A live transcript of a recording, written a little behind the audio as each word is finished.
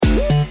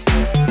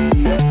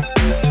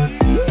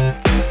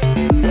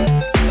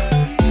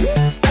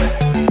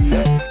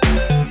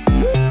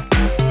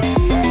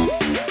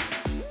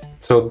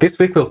this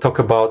week we'll talk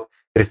about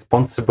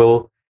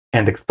responsible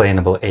and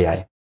explainable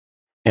AI.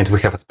 And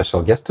we have a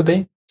special guest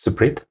today,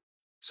 Suprit.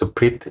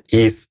 Suprit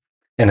is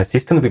an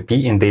assistant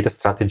VP in data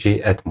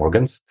strategy at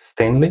Morgan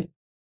Stanley.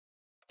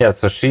 Yeah,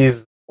 so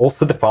she's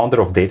also the founder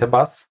of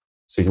DataBuzz.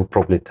 So you'll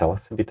probably tell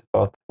us a bit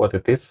about what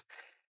it is.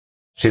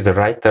 She's a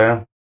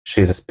writer,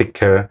 she's a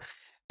speaker,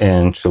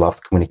 and she loves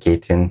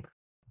communicating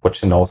what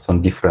she knows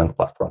on different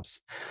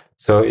platforms.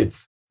 So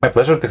it's my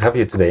pleasure to have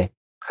you today.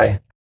 Hi.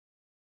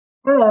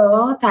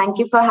 Hello, thank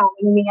you for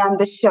having me on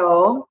the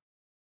show.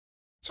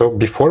 So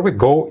before we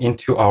go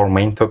into our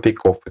main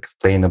topic of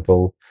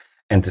explainable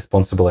and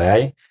responsible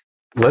AI,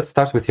 let's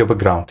start with your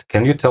background.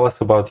 Can you tell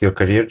us about your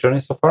career journey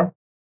so far?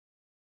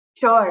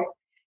 Sure.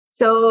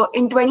 So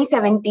in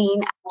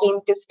 2017, I came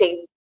to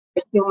States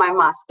to pursue my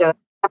master's.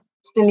 I'm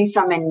originally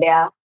from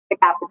India, the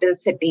capital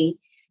city.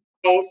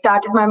 I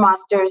started my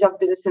master's of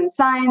business and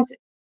science,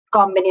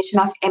 combination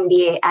of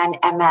MBA and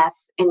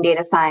MS in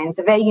data science,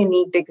 a very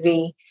unique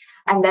degree.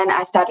 And then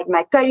I started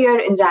my career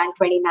in Jan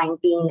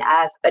 2019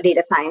 as a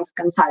data science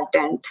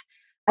consultant.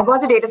 I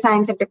was a data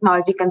science and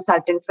technology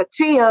consultant for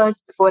 3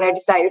 years before I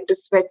decided to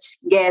switch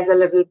gears a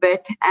little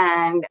bit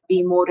and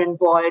be more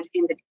involved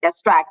in the data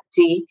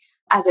strategy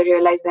as I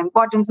realized the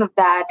importance of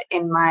that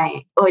in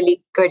my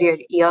early career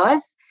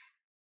years.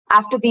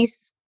 After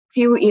these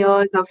few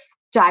years of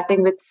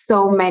chatting with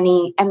so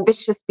many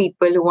ambitious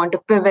people who want to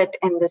pivot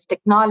in this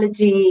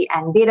technology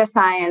and data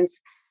science,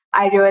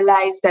 I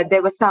realized that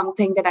there was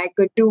something that I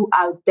could do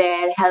out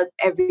there, help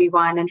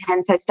everyone. And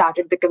hence I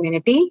started the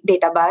community,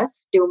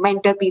 DataBuzz, to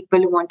mentor people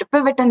who want to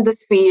pivot in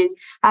this field.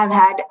 I've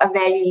had a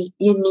very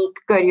unique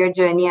career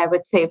journey, I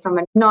would say, from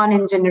a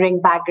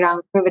non-engineering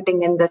background,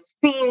 pivoting in this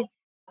field.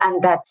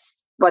 And that's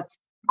what's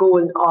the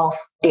goal of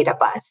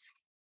DataBuzz.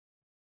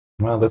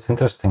 Well, that's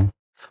interesting.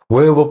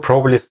 We will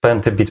probably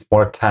spend a bit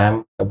more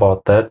time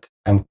about that.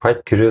 I'm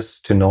quite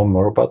curious to know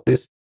more about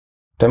this.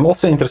 I'm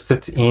also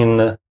interested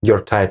in your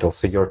title.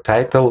 So your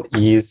title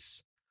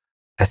is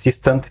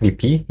Assistant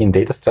VP in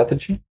Data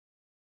Strategy.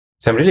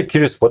 So I'm really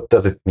curious, what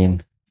does it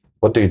mean?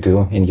 What do you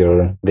do in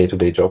your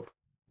day-to-day job?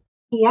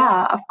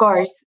 Yeah, of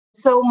course.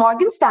 So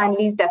Morgan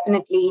Stanley is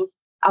definitely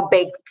a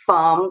big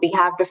firm. We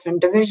have different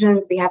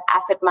divisions. We have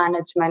asset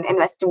management,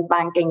 investment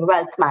banking,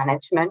 wealth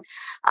management.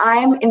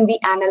 I'm in the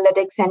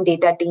analytics and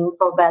data team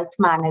for wealth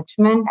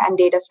management and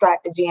data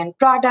strategy and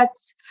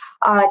products.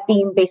 Our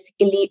team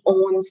basically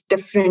owns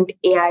different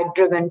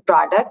AI-driven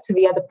products.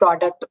 We are the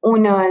product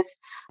owners,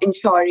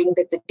 ensuring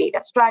that the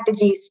data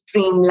strategy is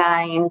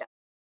streamlined,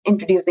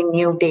 introducing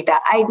new data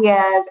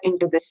ideas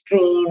into the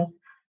streams,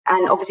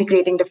 and obviously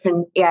creating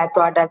different AI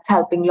products,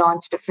 helping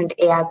launch different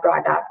AI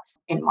products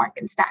in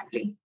Morgan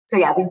Stanley. So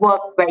yeah, we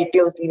work very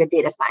closely with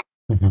data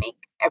science to make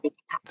everything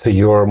happen. So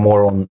you're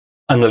more on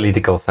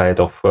analytical side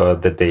of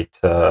the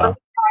data.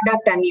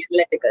 Product and the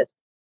analytical.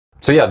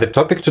 So yeah, the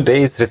topic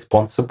today is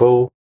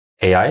responsible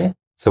AI.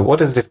 So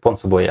what is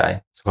responsible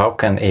AI? So how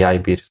can AI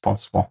be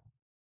responsible?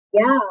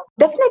 Yeah,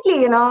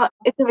 definitely,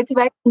 it's a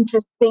very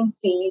interesting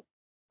field.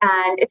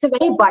 And it's a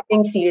very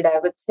budding field, I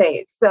would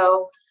say.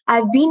 So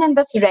I've been in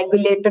this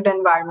regulated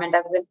environment.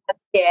 I was in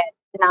healthcare,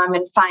 and I'm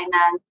in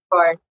finance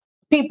for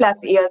 3+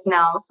 years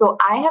now. So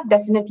I have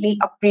definitely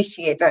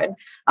appreciated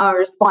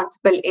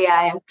responsible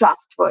AI and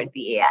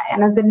trustworthy AI.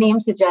 And as the name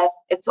suggests,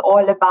 it's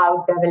all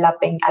about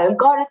developing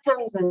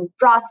algorithms and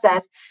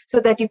process so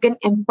that you can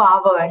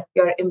empower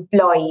your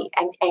employee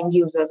and end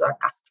users or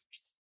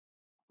customers,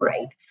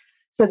 right?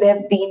 So there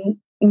have been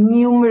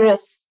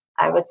numerous,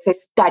 I would say,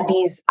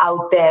 studies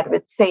out there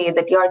which say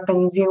that your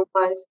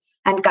consumers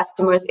and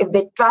customers, if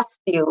they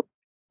trust you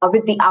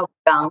with the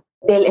outcome,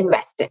 they'll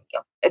invest in you.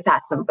 It's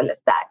as simple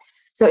as that.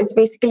 So it's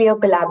basically a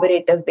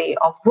collaborative way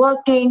of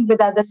working with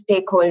other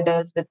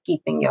stakeholders, with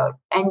keeping your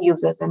end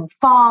users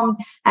informed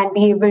and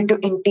be able to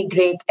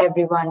integrate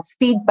everyone's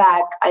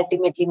feedback,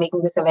 ultimately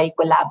making this a very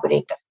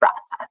collaborative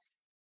process.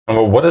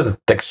 Well, what does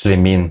it actually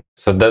mean?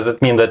 So does it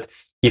mean that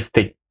if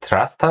they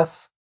trust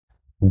us,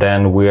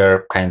 then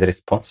we're kind of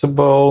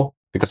responsible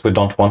because we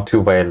don't want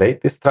to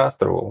violate this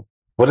trust? Or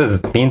what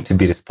does it mean to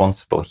be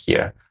responsible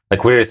here?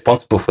 Like, we're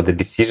responsible for the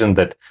decision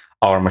that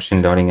our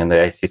machine learning and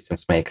AI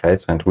systems make, right?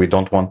 So, and we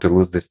don't want to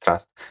lose this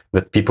trust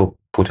that people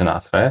put in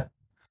us, right?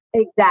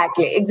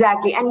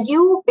 Exactly. And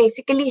you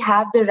basically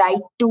have the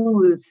right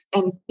tools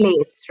in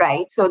place,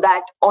 right? So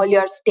that all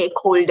your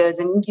stakeholders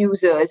and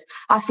users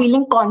are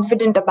feeling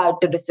confident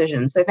about the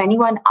decision. So if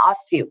anyone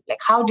asks you, like,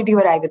 how did you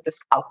arrive at this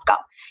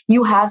outcome?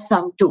 You have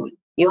some tool.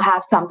 You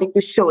have something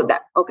to show them.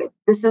 Okay,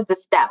 this is the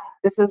step.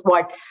 This is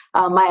what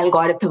my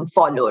algorithm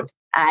followed.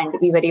 And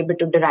we were able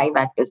to derive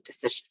at this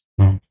decision.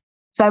 Mm-hmm.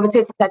 So I would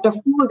say it's a set of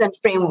tools and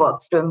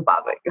frameworks to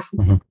empower you.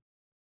 Mm-hmm.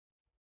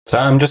 So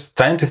I'm just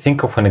trying to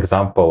think of an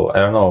example. I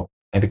don't know,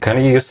 maybe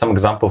can you use some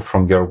example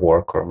from your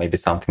work, or maybe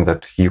something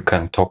that you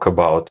can talk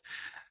about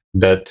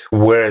that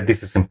where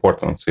this is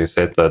important? So you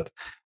said that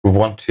we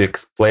want to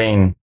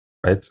explain,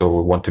 right? So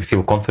we want to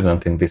feel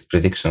confident in these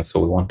predictions.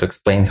 So we want to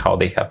explain how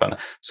they happen.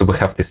 So we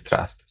have this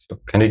trust. So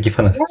can you give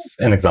an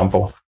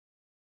example?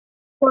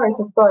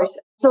 Of course.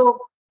 So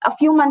a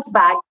few months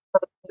back,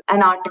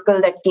 an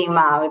article that came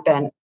out,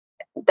 and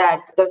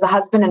that there was a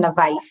husband and a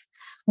wife.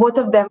 Both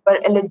of them were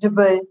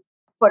eligible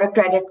for a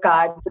credit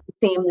card with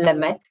the same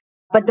limit,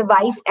 but the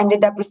wife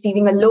ended up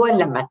receiving a lower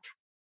limit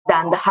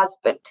than the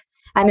husband.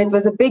 And it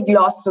was a big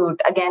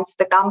lawsuit against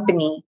the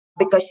company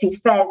because she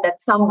felt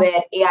that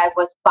somewhere AI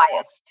was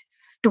biased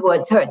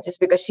towards her just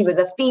because she was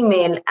a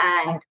female,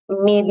 and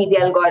maybe the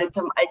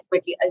algorithm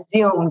ultimately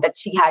assumed that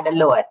she had a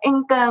lower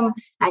income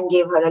and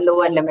gave her a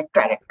lower limit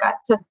credit card.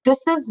 So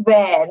this is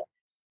where,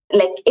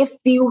 like, if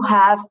you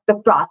have the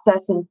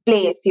process in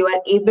place, you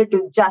are able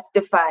to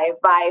justify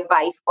why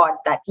wife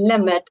got that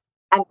limit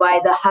and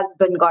why the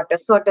husband got a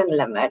certain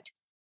limit.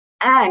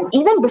 And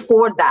even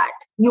before that,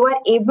 you are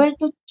able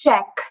to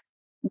check,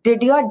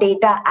 did your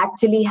data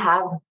actually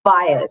have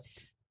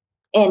bias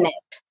in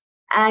it?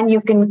 And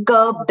you can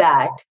curb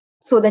that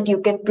so that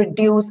you can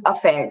produce a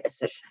fair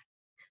decision.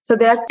 So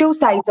there are two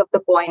sides of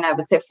the coin, I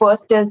would say.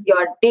 First is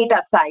your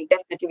data side,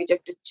 definitely, which you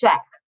have to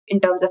check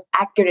in terms of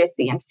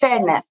accuracy and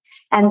fairness.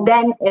 And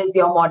then is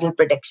your model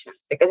predictions.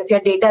 Because if your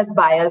data is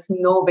biased,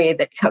 no way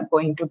that you're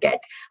going to get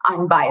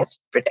unbiased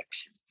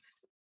predictions.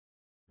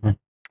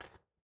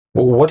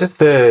 What is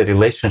the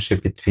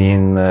relationship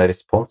between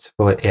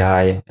responsible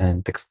AI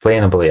and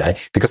explainable AI?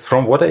 Because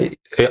from what I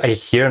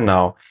hear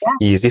now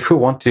is if we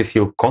want to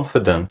feel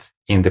confident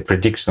in the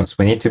predictions,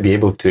 we need to be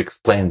able to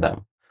explain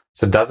them.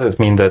 So does it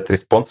mean that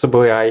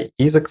responsible AI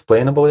is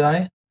explainable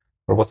AI?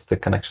 Or what's the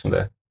connection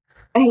there?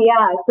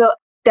 Yeah, so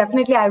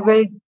definitely I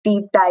will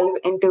deep dive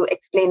into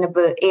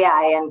explainable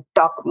AI and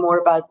talk more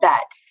about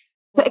that.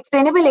 So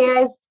explainable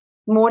AI is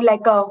more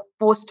like a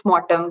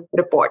post-mortem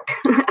report,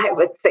 I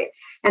would say.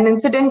 An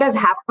incident has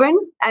happened,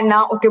 and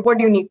now, okay, what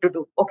do you need to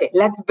do? Okay,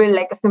 let's build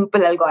like a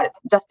simple algorithm,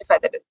 justify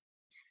the risk.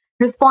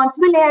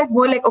 Responsible AI is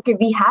more like, okay,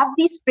 we have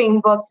these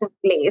frameworks in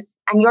place,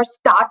 and your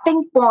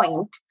starting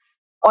point,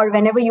 or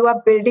whenever you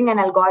are building an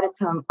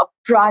algorithm, a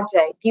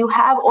project, you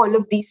have all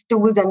of these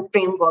tools and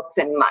frameworks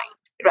in mind,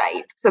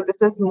 right? So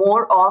this is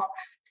more of,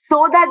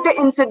 so that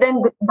the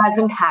incident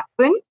doesn't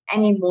happen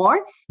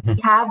anymore, we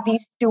have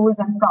these tools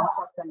and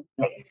processes in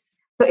place.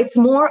 So it's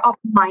more of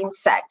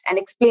mindset, and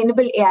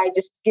explainable AI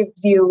just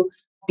gives you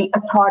the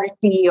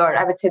authority, or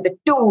I would say the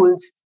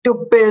tools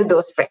to build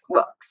those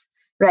frameworks,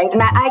 right?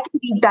 And I can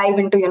deep dive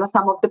into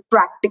some of the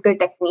practical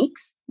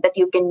techniques that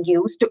you can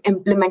use to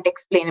implement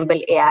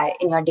explainable AI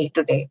in your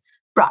day-to-day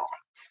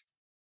projects.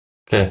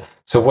 Okay,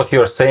 so what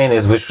you're saying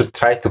is we should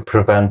try to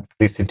prevent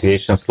these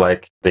situations,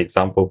 like the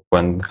example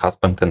when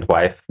husband and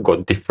wife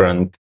got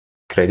different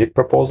credit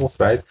proposals,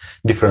 right?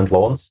 Different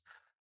loans.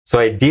 So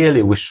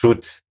ideally, we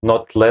should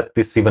not let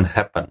this even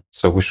happen.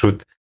 So we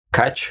should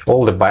catch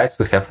all the bias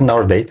we have in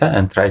our data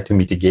and try to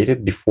mitigate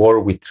it before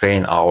we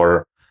train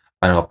our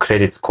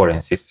credit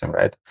scoring system,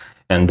 right?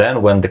 And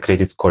then when the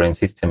credit scoring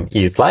system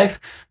is live,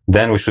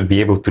 then we should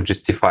be able to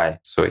justify.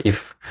 So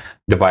if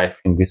the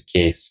wife, in this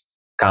case,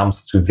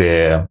 comes to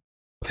the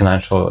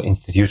financial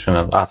institution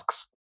and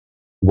asks,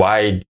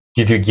 why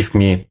did you give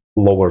me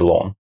lower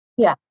loan?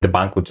 Yeah. The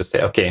bank would just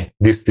say, okay,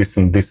 this,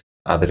 and this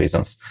are the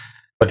reasons.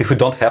 But if we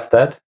don't have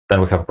that, then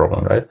we have a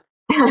problem, right?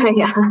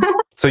 Yeah.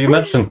 So you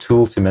mentioned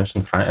tools, you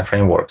mentioned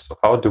frameworks. So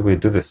how do we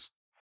do this?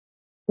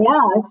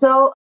 Yeah.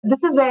 So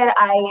this is where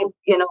I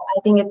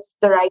think it's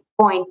the right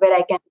point where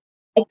I can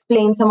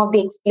explain some of the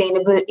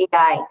explainable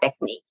AI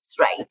techniques,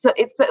 right? So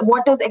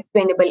what is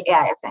explainable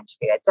AI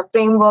essentially? It's a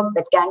framework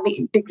that can be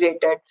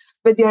integrated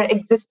with your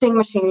existing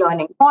machine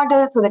learning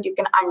model so that you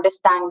can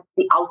understand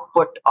the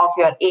output of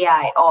your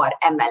AI or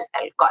ML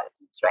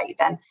algorithms, right?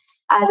 And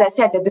as I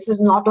said, that this is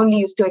not only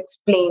used to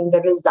explain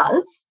the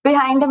results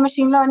behind a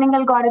machine learning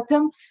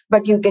algorithm,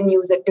 but you can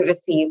use it to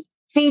receive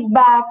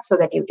feedback so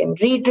that you can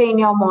retrain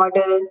your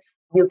model.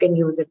 You can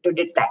use it to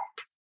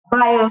detect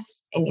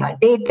bias in your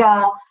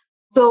data.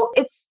 So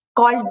it's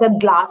called the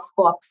glass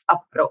box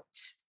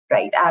approach,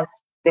 right? As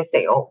they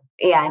say, oh,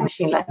 AI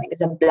machine learning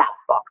is a black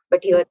box,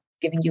 but here it's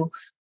giving you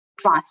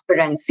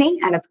transparency,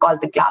 and it's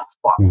called the glass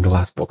box.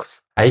 Glass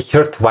box. I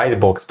heard white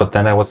box, but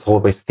then I was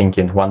always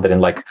wondering,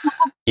 like,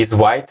 is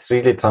white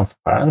really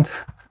transparent?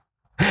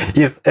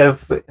 Is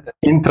as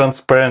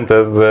intransparent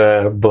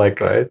as black,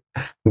 right?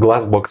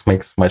 Glass box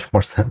makes much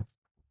more sense.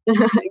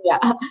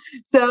 Yeah.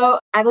 So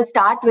I will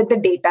start with the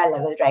data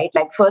level, right?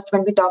 Like first,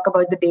 when we talk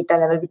about the data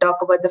level, we talk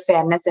about the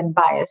fairness and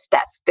bias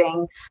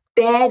testing.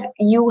 There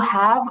you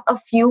have a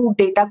few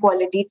data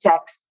quality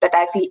checks that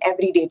I feel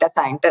every data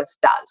scientist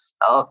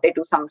does. They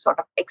do some sort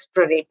of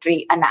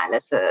exploratory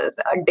analysis,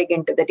 dig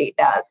into the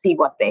data, see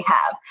what they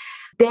have.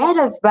 There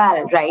as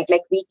well, right?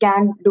 Like we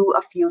can do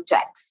a few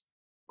checks.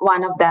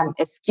 One of them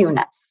is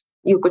skewness.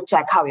 You could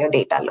check how your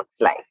data looks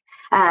like.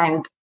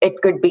 And it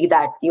could be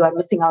that you are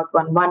missing out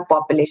on one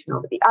population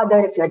over the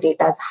other if your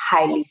data is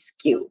highly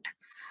skewed,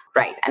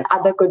 right? And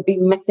other could be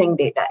missing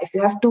data. If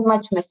you have too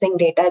much missing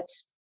data,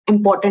 it's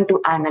important to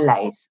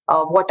analyze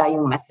what are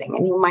you missing.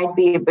 And you might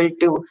be able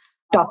to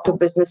talk to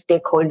business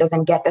stakeholders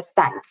and get a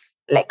sense,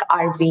 like,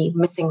 are we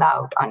missing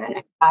out on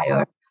an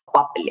entire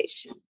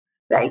population,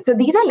 right? So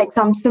these are like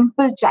some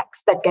simple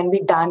checks that can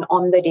be done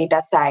on the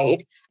data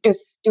side to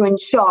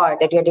ensure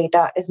that your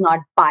data is not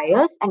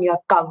biased and you're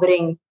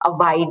covering a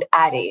wide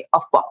array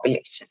of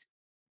population.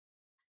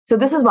 So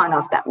this is one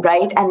of them,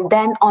 right? And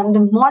then on the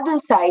model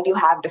side, you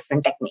have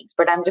different techniques,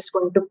 but I'm just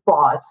going to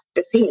pause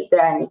to see if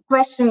there are any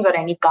questions or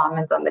any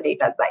comments on the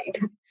data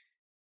side.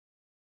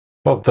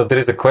 Well, so there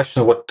is a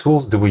question, what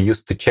tools do we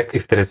use to check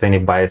if there is any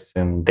bias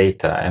in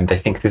data? And I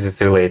think this is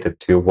related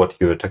to what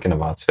you were talking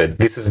about. So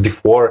this is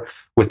before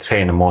we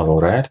train a model,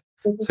 right?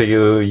 So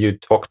you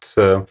talked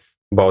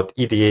about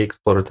EDA,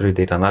 exploratory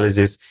data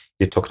analysis.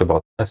 You talked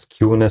about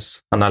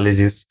skewness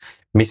analysis,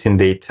 missing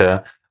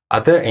data.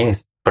 Are there any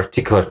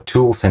particular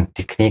tools and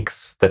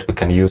techniques that we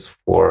can use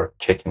for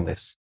checking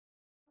this?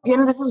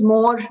 This is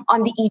more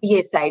on the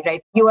EDA side,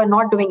 right? You are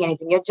not doing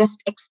anything. You're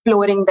just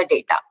exploring the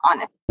data,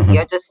 honestly. Mm-hmm.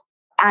 You're just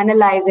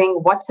analyzing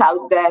what's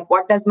out there,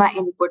 what does my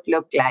input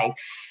look like.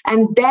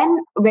 And then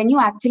when you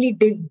actually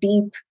dig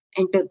deep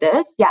into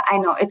this, yeah, I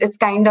know it's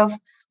kind of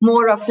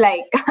more of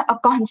like a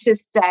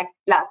conscious check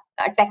plus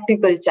a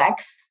technical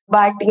check.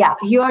 But yeah,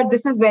 here,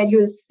 this is where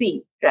you'll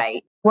see,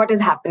 right, what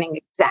is happening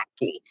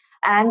exactly.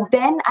 And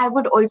then I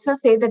would also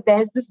say that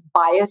there's this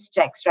bias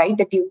checks, right,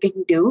 that you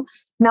can do.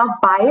 Now,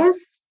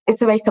 bias,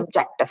 it's a very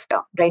subjective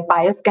term, right?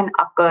 Bias can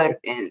occur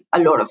in a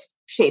lot of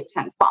shapes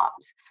and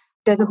forms.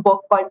 There's a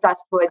book called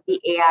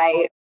Trustworthy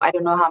AI. I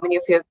don't know how many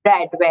of you have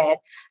read, where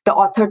the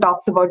author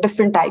talks about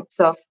different types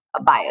of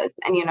bias.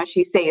 And,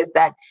 she says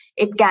that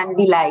it can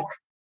be like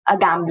a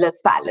gambler's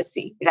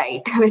fallacy,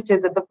 right? Which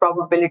is that the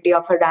probability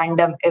of a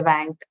random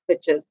event,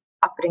 which is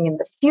occurring in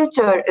the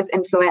future, is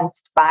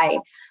influenced by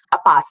a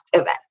past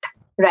event,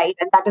 right?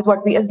 And that is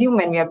what we assume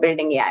when we are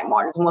building AI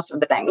models most of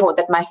the time. Oh,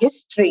 that my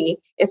history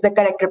is the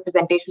correct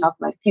representation of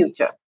my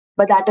future.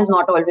 But that is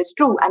not always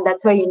true. And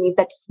that's why you need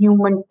that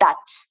human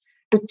touch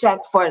to check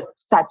for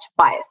such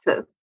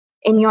biases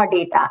in your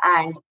data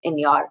and in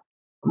your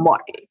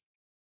model.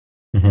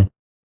 Mm-hmm.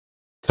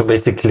 So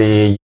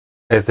basically,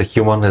 as a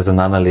human, as an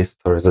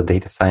analyst, or as a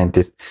data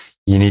scientist,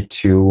 you need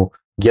to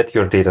get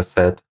your data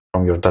set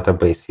from your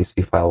database,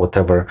 CSV file,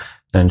 whatever,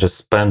 and just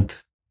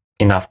spend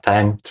enough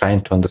time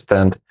trying to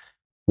understand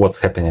what's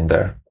happening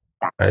there,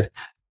 right?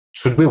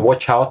 Should we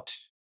watch out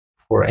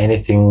for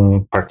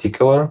anything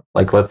particular?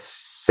 Like, let's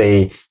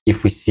say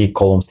if we see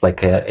columns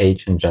like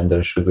age and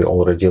gender, should we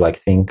already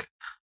think,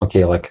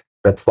 okay, like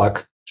red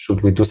flag,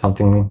 should we do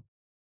something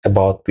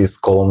about these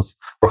columns,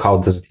 or how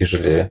does it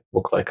usually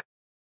look like?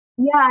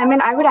 Yeah,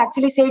 I would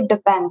actually say it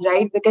depends,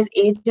 right? Because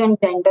age and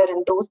gender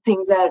and those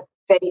things are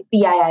very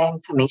PII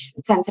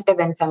information, sensitive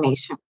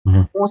information.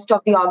 Mm-hmm. Most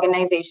of the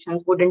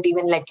organizations wouldn't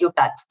even let you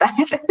touch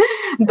that,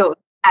 those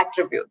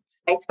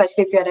attributes, right?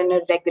 Especially if you're in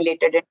a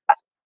regulated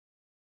industry.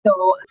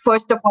 So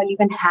first of all,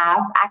 even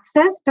have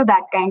access to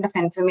that kind of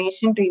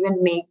information to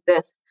even make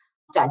this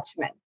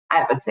judgment,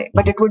 I would say.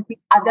 But it would be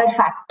other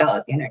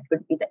factors, it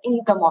could be the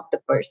income of the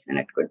person,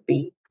 it could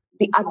be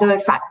the other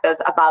factors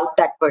about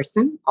that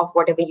person of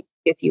whatever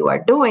case you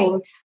are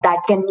doing that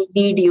can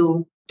lead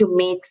you to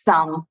make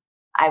some,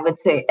 I would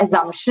say,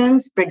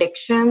 assumptions,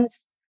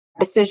 predictions,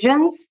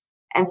 decisions,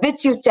 and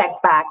which you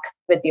check back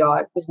with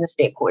your business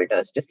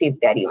stakeholders to see if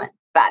they're even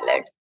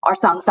valid, or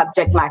some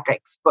subject matter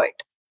expert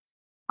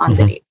on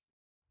the data.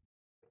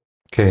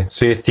 Okay,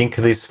 so you think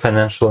these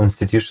financial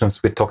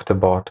institutions we talked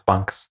about,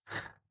 banks,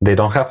 they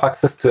don't have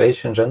access to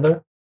age and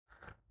gender?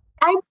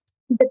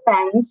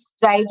 Depends,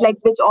 right? Like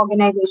which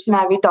organization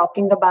are we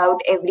talking about?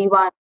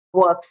 Everyone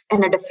works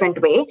in a different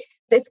way.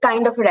 It's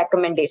kind of a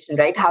recommendation,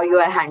 right? How you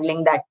are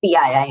handling that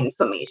PII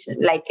information.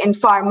 Like in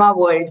pharma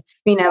world,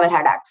 we never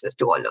had access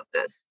to all of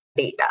this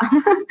data.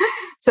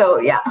 So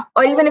yeah,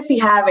 or even if we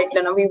have it,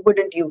 we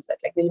wouldn't use it.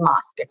 Like we'll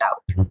mask it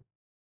out. Mm-hmm.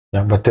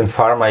 Yeah, but in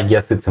pharma, I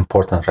guess it's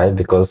important, right?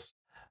 Because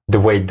the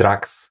way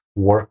drugs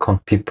work on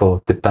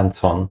people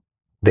depends on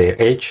their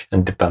age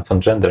and depends on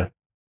gender,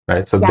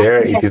 right? So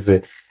there it is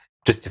a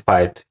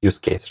justified use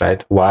case,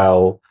 right?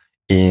 While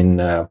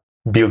in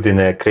building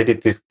a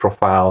credit risk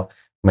profile,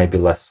 maybe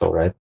less so,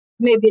 right?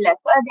 Maybe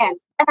less. Again,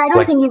 and I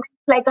don't think it's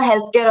like a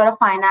healthcare or a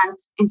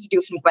finance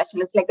institution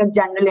question. It's like a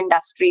general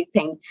industry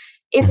thing.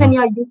 If in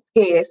your use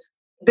case,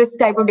 this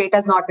type of data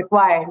is not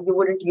required, you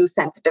wouldn't use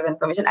sensitive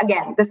information.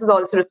 Again, this is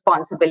also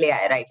responsible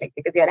AI, right? Like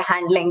because you're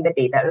handling the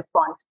data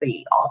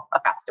responsibly of a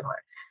customer.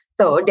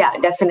 So yeah,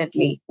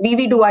 definitely.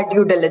 We do our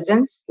due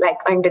diligence, like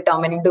in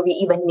determining, do we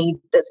even need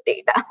this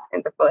data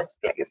in the first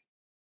place?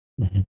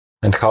 Mm-hmm.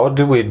 And how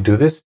do we do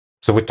this?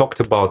 So we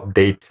talked about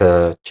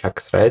data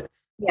checks, right?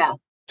 Yeah.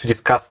 To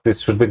discuss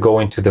this, should we go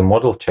into the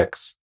model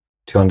checks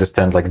to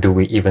understand, do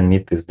we even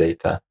need this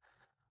data?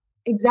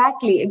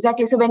 Exactly.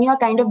 So when you're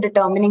kind of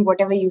determining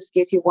whatever use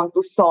case you want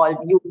to solve,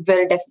 you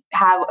will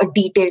have a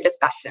detailed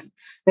discussion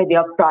with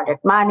your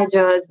product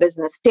managers,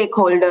 business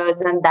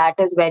stakeholders, and that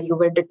is where you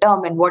will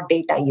determine what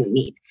data you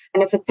need.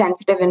 And if it's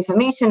sensitive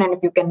information and if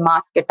you can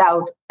mask it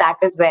out, that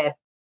is where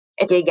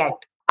it will get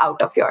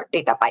out of your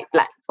data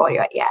pipeline for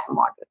your AI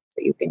model. So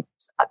you can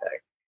use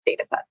other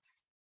data sets.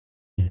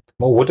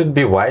 Well, would it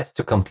be wise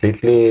to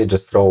completely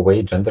just throw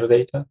away gender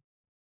data?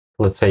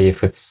 Let's say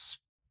if it's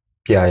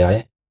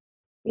PII?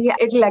 Yeah,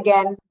 it'll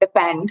again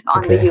depend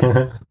on the Okay.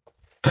 use.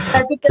 That's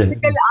a Okay.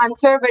 typical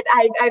answer, but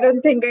I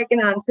don't think I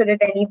can answer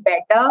it any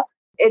better.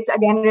 It's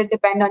again, it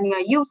depend on your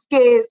use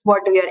case.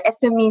 What do your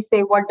SMEs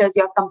say? What does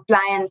your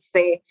compliance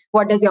say?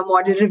 What does your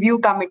model review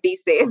committee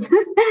say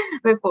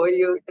before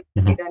you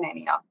Mhm. decide on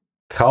any of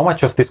it? How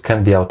much of this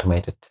can be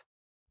automated?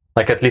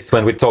 Like at least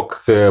when we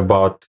talk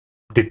about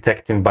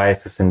detecting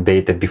biases in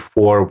data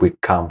before we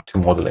come to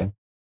modeling.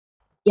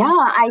 Yeah,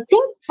 I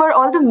think for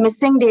all the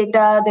missing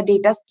data, the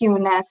data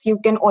skewness, you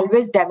can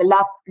always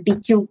develop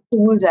DQ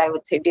tools, I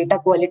would say, data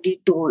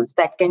quality tools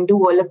that can do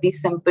all of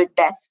these simple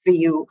tests for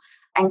you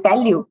and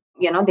tell you,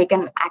 they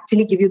can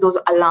actually give you those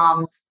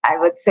alarms, I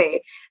would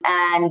say.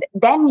 And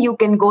then you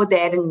can go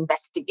there and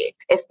investigate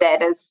if there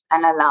is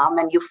an alarm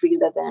and you feel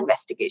that an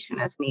investigation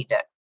is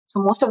needed. So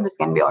most of this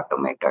can be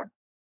automated.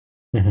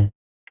 Mm-hmm.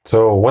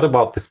 So what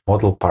about this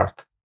model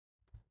part?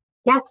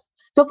 Yes.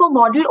 So for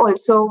model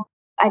also,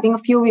 I think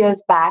a few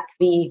years back,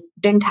 we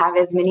didn't have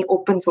as many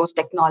open source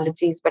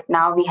technologies, but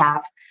now we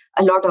have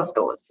a lot of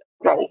those,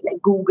 right?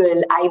 Like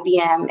Google,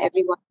 IBM,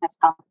 everyone has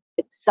come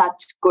with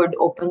such good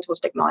open source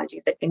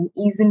technologies that can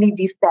easily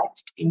be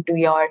fetched into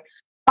your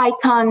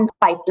Python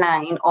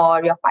pipeline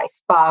or your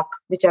PySpark,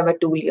 whichever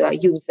tool you're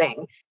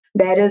using.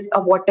 There is a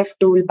What If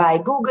tool by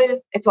Google.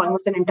 It's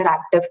almost an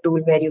interactive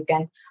tool where you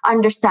can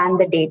understand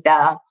the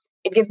data.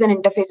 It gives an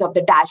interface of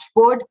the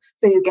dashboard,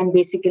 so you can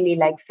basically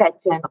like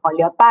fetch in all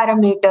your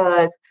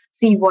parameters,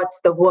 see what's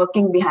the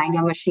working behind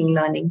your machine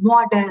learning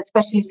model,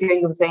 especially if you're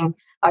using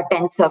a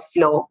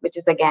TensorFlow, which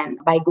is again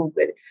by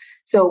Google.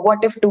 So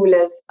What If tool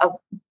is a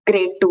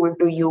great tool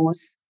to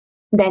use.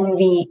 Then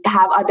we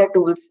have other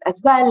tools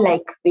as well,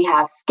 like we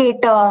have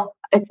Skater.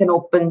 It's an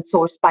open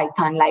source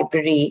Python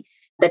library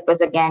that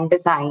was again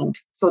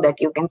designed so that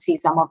you can see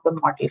some of the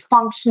model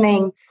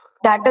functioning.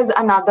 That is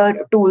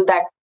another tool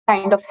that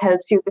kind of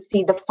helps you to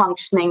see the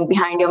functioning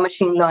behind your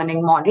machine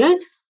learning model.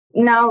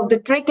 Now, the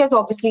trick is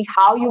obviously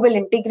how you will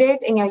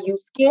integrate in your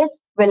use case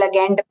will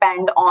again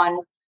depend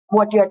on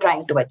what you're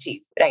trying to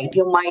achieve, right?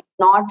 You might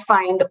not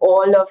find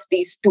all of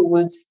these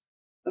tools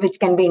which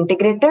can be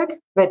integrated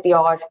with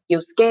your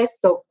use case.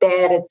 So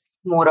there it's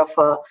more of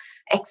a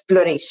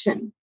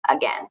exploration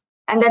again.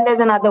 And then there's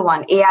another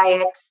one,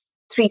 AIX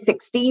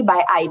 360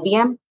 by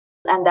IBM.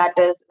 And that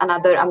is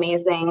another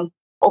amazing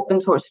open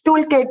source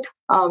toolkit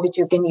which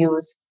you can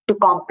use to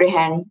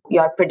comprehend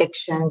your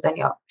predictions and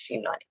your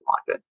machine learning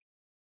model.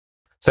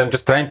 So I'm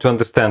just trying to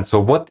understand. So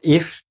what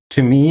if,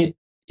 to me,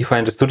 if I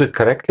understood it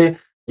correctly,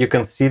 you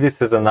can see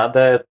this as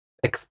another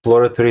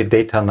exploratory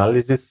data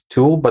analysis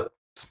tool, but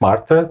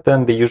smarter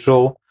than the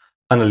usual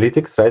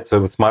analytics, right?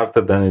 So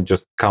smarter than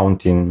just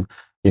counting,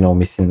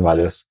 missing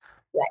values.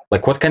 Right.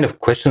 Like what kind of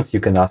questions you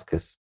can ask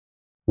us?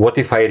 What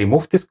if I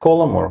remove this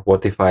column, or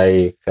what if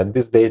I had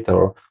this data,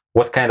 or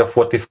what kind of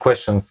what if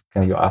questions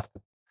can you ask?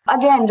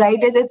 Again, right,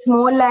 it's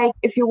more like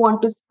if you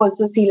want to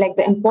also see like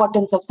the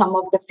importance of some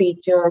of the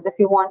features, if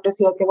you want to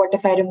see, okay, what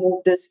if I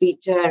remove this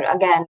feature,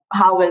 again,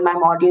 how will my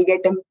model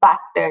get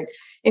impacted?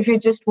 If you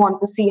just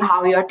want to see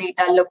how your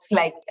data looks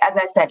like, as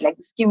I said, like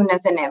the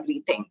skewness and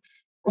everything,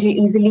 it will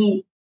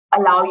easily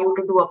allow you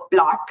to do a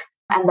plot,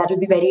 and that will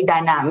be very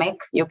dynamic.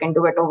 You can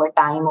do it over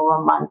time,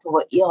 over months,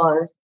 over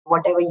years,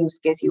 whatever use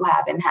case you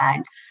have in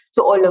hand.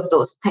 So all of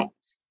those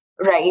things,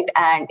 right?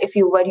 And if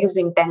you were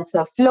using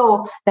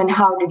TensorFlow, then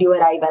how did you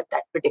arrive at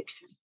that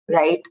prediction,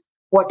 right?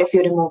 What if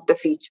you remove the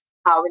feature?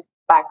 How will it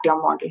impact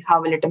your model? How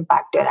will it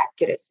impact your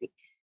accuracy?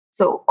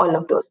 So all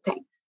of those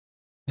things.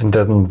 And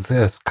then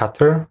the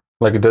scatter,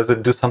 like, does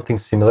it do something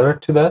similar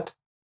to that?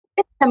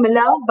 It's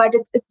similar, but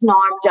it's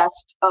not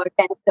just a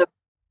tensor,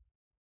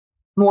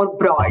 more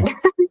broad.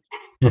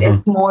 Mm-hmm.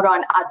 It's more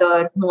on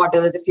other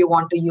models if you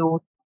want to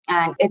use.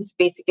 And it's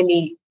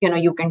basically,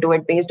 you can do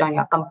it based on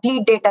your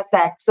complete data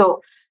set.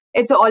 So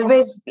it's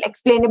always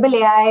explainable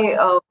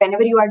AI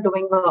whenever you are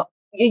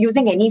you're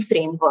using any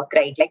framework,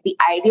 right? Like the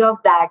idea of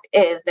that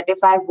is that if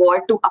I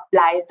were to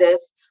apply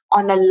this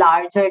on a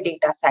larger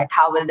data set,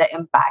 how will the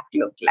impact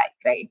look like,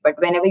 right? But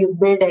whenever you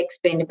build an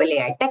explainable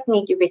AI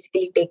technique, you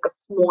basically take a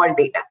small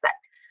data set.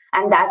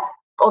 And that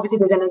obviously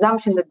there's an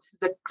assumption that this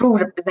is a true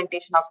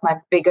representation of my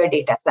bigger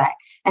data set.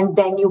 And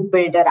then you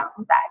build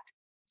around that.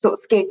 So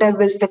Skater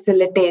will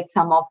facilitate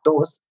some of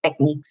those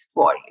techniques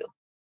for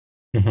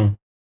you. Mm-hmm.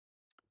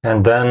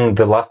 And then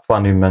the last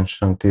one you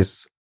mentioned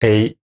is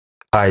AIX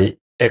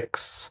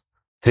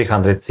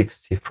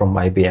 360 from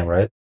IBM,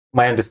 right?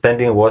 My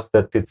understanding was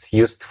that it's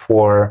used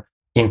for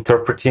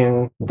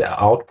interpreting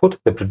the output,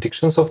 the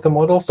predictions of the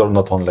models, or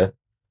not only?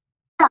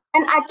 Yeah,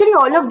 and actually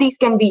all of these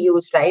can be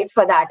used, right,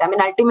 for that. I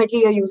mean, ultimately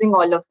you're using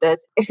all of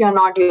this. If you're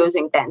not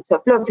using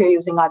TensorFlow, if you're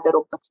using other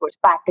open source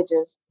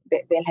packages,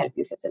 they'll help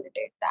you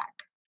facilitate that.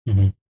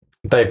 Mm-hmm.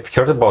 I've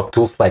heard about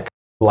tools like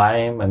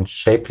Lime and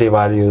Shapely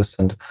values,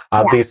 and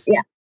are these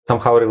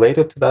somehow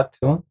related to that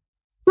too?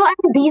 So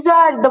these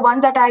are the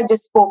ones that I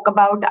just spoke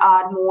about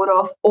are more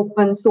of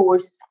open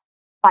source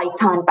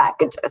Python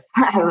packages,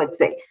 I would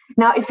say.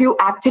 Now, if you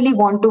actually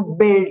want to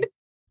build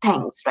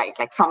things, right?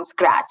 Like from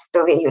scratch,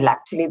 the way you'll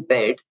actually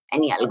build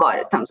any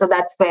algorithm. So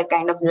that's where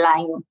kind of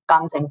Lime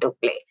comes into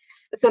play.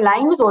 So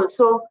Lime is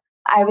also,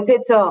 I would say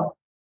it's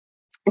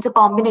a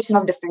combination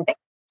of different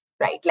techniques,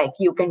 right? Like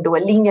you can do a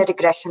linear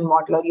regression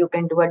model or you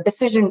can do a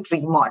decision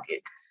tree model.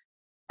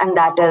 And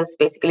that is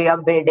basically you're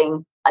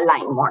building a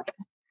line model.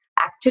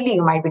 Actually,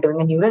 you might be doing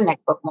a neural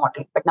network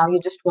model, but now you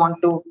just want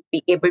to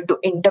be able to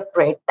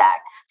interpret that.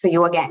 So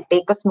you again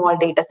take a small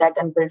data set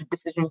and build a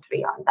decision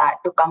tree on that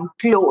to come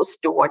close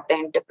to what the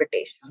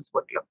interpretations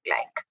would look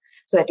like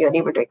so that you're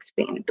able to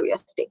explain it to your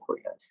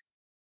stakeholders.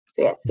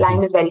 So yes,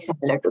 Lime is very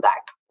similar to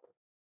that.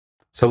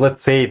 So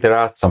let's say there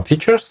are some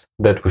features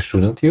that we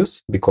shouldn't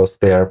use because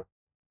they are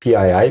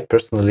PII,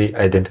 personally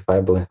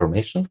identifiable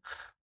information,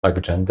 like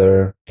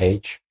gender,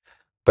 age.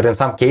 But in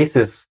some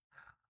cases,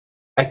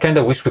 I kind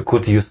of wish we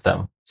could use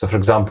them. So for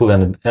example,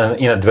 in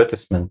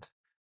advertisement,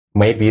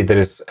 maybe there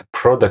is a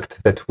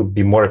product that would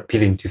be more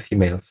appealing to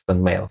females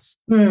than males.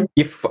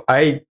 If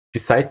I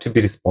decide to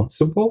be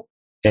responsible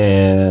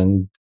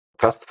and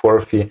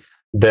trustworthy,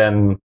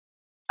 then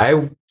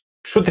I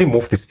should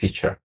remove this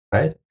feature,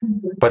 right?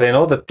 But I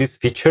know that this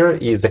feature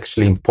is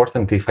actually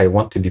important if I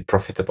want to be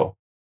profitable.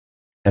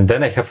 And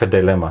then I have a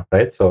dilemma,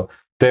 right? So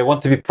do I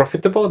want to be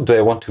profitable? Do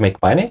I want to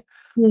make money?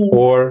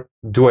 Or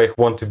do I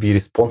want to be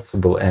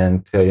responsible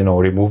and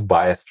remove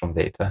bias from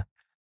data?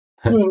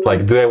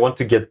 Like, do I want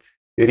to get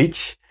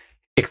rich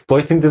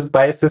exploiting these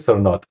biases or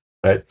not?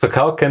 Right. So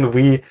how can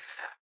we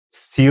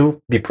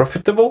still be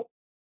profitable,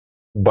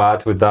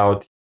 but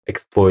without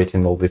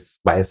exploiting all these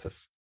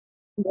biases?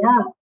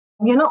 Yeah.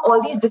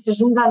 All these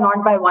decisions are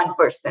not by one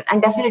person,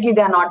 and definitely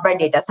they are not by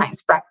data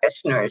science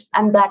practitioners.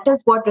 And that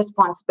is what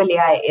responsible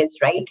AI is,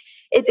 right?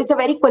 It's a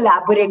very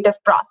collaborative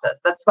process.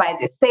 That's why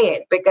they say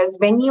it, because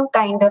when you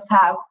kind of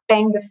have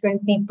 10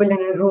 different people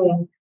in a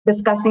room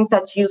discussing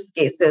such use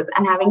cases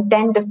and having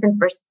 10 different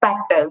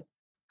perspectives,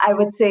 I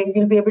would say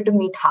you'll be able to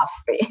meet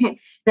halfway,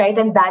 right?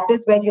 And that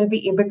is where you'll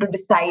be able to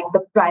decide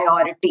the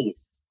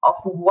priorities of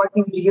what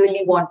you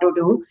really want to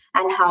do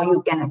and how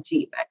you can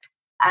achieve it.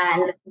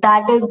 And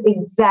that is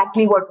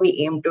exactly what we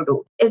aim to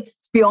do. It's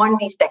beyond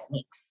these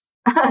techniques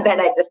that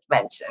I just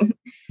mentioned.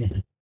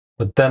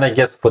 But then I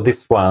guess for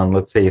this one,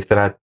 let's say if there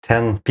are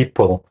 10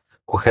 people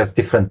who has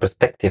different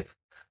perspective,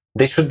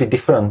 they should be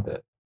different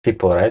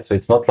people, right? So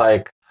it's not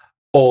like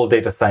all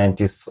data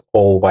scientists,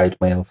 all white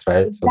males,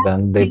 right? Exactly. So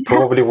then they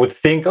probably would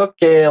think,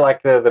 okay,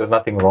 like there's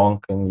nothing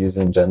wrong in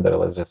using gender.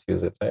 Let's just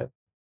use it, right?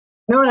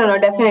 No,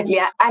 definitely.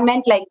 I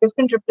meant like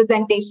different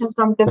representation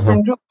from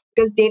different groups.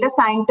 Because data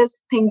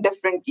scientists think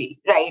differently,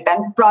 right?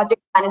 And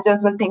project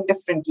managers will think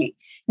differently.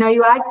 Now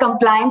you add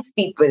compliance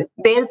people,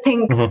 they'll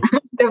think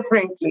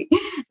differently.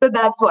 So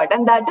that's what.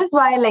 And that is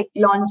why like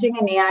launching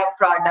an AI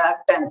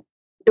product and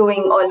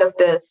doing all of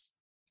this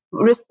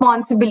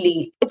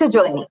responsibly, it's a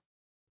journey.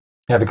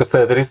 Yeah, because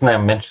the reason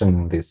I'm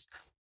mentioning this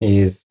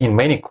is in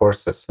many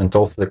courses, and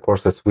also the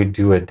courses we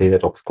do at Data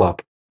Talks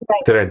Club,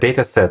 right, there are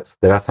data sets,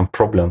 there are some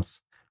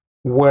problems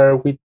where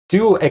we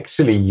do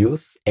actually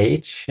use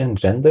age and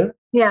gender.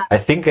 Yeah. I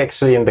think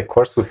actually in the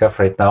course we have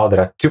right now,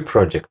 there are 2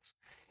 projects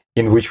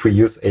in which we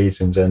use age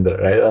and gender,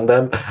 right? And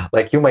then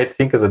like you might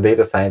think as a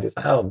data scientist,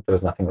 oh,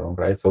 there's nothing wrong,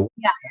 right? So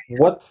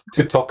what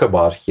to talk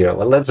about here?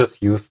 Well, let's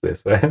just use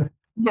this, right?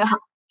 Yeah,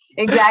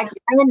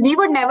 exactly. I mean, we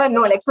would never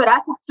know. Like for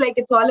us,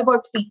 it's all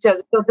about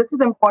features. So this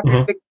is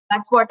important because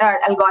that's what our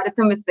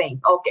algorithm is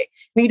saying. Okay.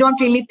 We don't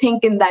really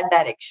think in that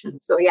direction.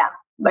 So yeah,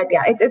 but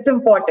yeah, it's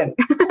important.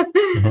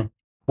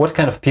 What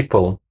kind of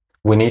people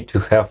we need to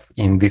have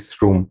in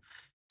this room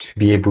to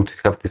be able to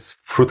have this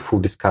fruitful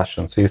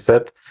discussion? So you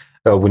said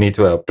we need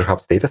to have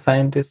perhaps data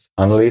scientists,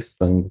 analysts,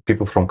 and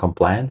people from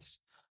compliance.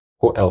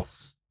 Who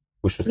else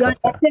we should have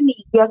there?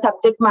 SMEs, your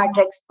subject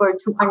matter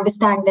experts who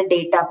understand the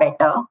data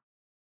better,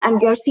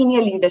 and your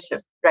senior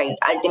leadership, right,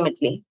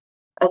 ultimately,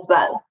 as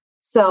well.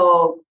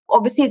 So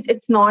obviously,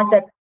 it's not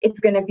that it's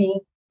going to be,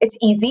 it's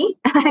easy,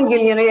 and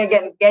you'll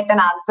again get an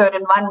answer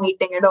in one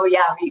meeting, and oh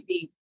yeah,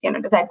 we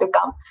decide to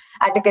come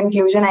at a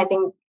conclusion. I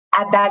think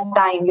at that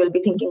time, you'll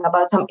be thinking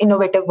about some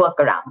innovative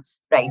workarounds,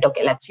 right?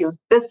 Okay, let's use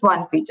this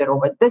one feature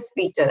over this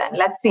feature and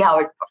let's see how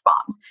it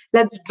performs.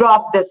 Let's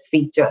drop this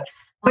feature.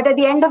 But at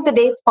the end of the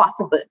day, it's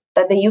possible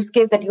that the use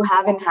case that you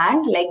have in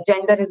hand, like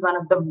gender is one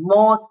of the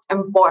most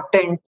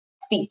important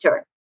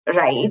feature,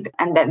 right?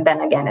 And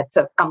then again, it's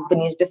a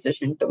company's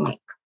decision to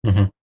make.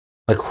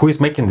 Like who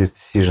is making this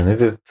decision?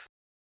 It is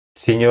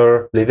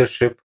senior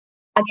leadership?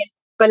 Again,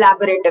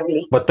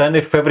 collaboratively. But then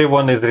if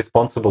everyone is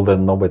responsible,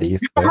 then nobody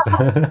is,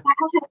 right?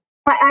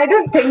 I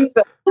don't think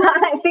so.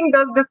 I think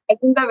those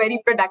discussions are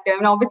very productive.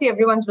 And obviously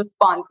everyone's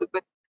responsible.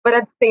 But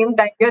at the same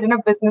time, you're in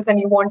a business and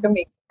you want to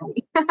make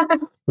money.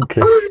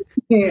 Okay.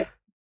 Yeah.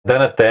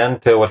 Then at the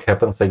end, what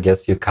happens, I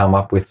guess, you come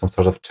up with some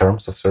sort of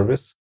terms of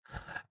service.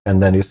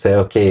 And then you say,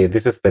 okay,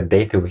 this is the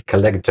data we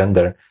collect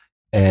gender.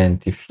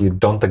 And if you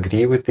don't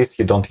agree with this,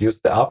 you don't use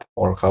the app,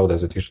 or how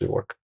does it usually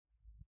work?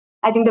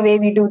 I think the way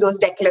we do those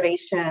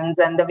declarations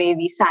and the way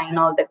we sign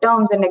all the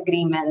terms and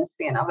agreements,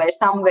 where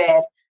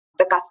somewhere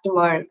the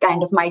customer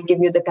kind of might give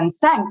you the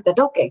consent that,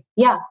 okay,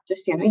 yeah,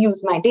 just,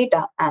 use my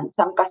data. And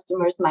some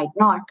customers might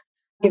not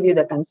give you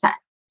the consent.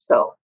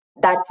 So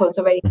that's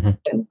also very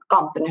important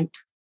component.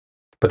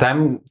 But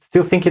I'm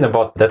still thinking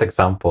about that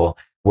example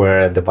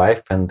where the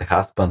wife and the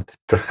husband,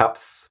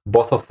 perhaps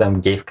both of them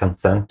gave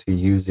consent to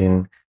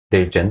using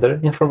their gender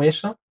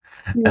information.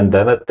 And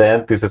then at the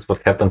end, this is what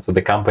happened. So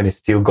the company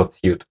still got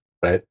sued,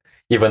 right?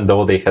 Even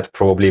though they had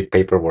probably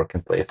paperwork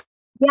in place.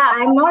 Yeah,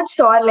 I'm not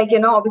sure.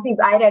 Obviously,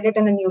 I read it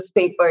in a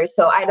newspaper,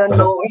 so I don't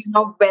know,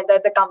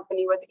 whether the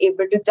company was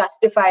able to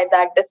justify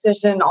that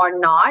decision or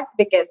not,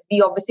 because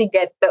we obviously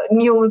get the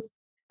news,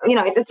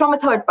 it's from a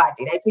third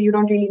party, right? So you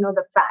don't really know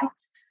the facts.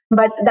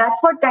 But that's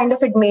what kind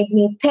of it made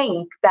me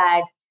think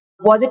that,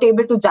 was it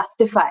able to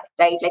justify,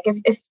 right? Like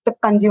if the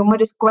consumer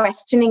is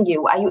questioning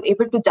you, are you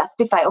able to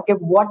justify, okay,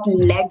 what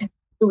led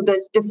to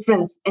this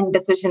difference in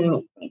decision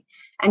making?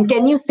 And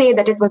can you say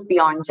that it was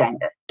beyond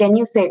gender? Can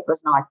you say it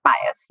was not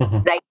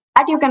biased, right?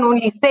 That you can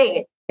only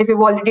say if you've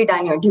already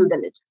done your due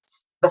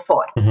diligence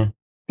before.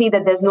 See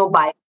that there's no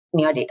bias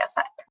in your data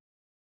set.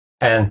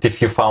 And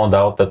if you found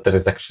out that there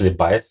is actually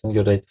bias in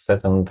your data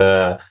set and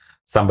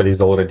somebody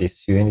is already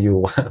suing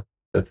you,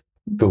 that's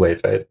too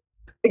late, right?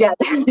 Yeah,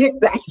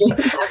 exactly.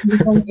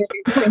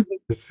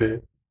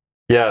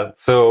 Yeah,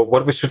 so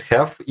what we should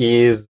have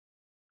is,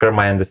 per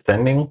my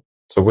understanding,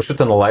 so we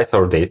should analyze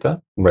our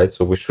data, right?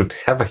 So we should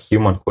have a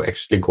human who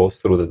actually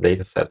goes through the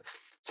data set.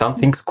 Some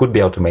things could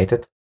be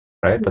automated,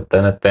 right? But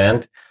then at the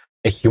end,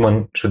 a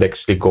human should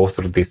actually go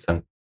through this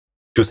and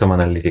do some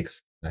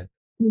analytics, right?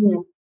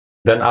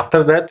 Then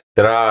after that,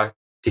 there are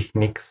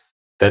techniques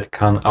that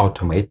can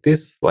automate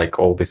this, like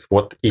all these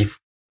what if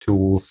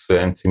tools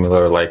and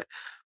similar, like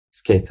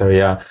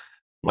Skateria,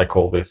 like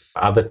all these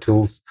other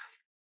tools.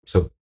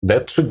 So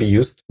that should be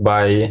used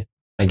by,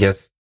 I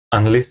guess,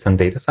 analysts and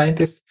data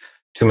scientists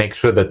to make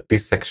sure that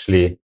this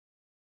actually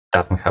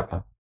doesn't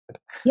happen.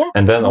 Yeah.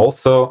 And then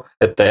also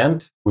at the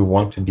end, we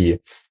want to be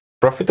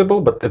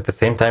profitable, but at the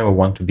same time, we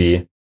want to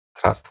be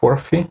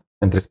trustworthy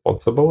and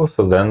responsible.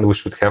 So then we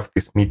should have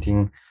this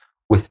meeting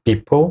with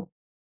people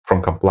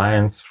from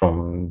compliance,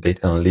 from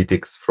data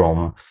analytics,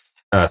 from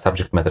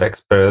subject matter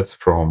experts,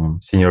 from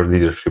senior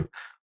leadership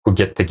who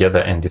get together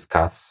and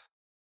discuss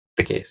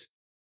the case.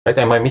 Right?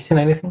 Am I missing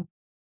anything?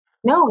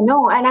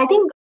 No. And I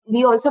think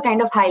we also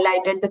kind of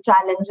highlighted the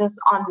challenges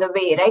on the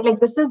way, right? Like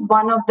this is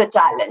one of the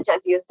challenge,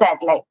 as you said,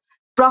 like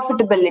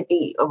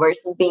profitability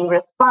versus being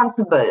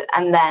responsible.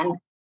 And then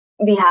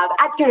we have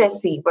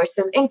accuracy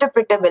versus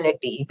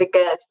interpretability,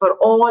 because for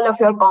all of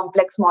your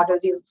complex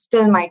models, you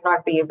still might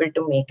not be able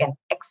to make an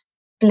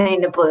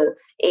explainable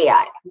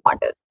AI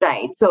model,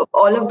 right? So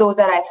all of those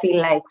are, I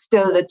feel like,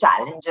 still the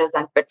challenges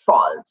and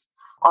pitfalls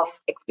of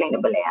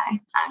explainable AI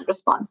and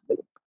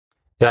responsibility.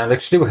 Yeah, and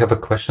actually we have a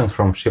question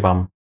from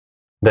Shivam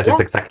that is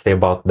exactly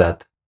about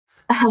that.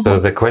 So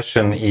the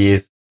question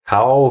is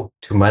how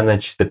to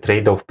manage the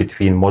trade-off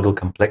between model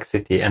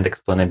complexity and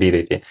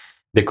explainability,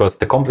 because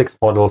the complex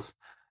models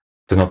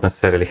do not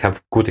necessarily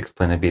have good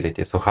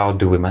explainability. So how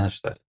do we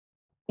manage that?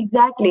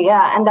 Exactly.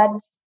 Yeah. And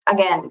that's,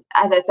 again,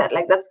 as I said,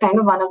 like that's kind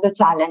of one of the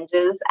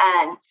challenges.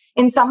 And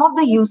in some of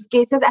the use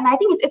cases, and I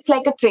think it's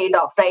like a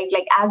trade-off, right?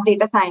 Like as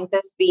data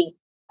scientists, we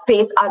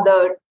face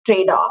other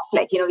trade-offs,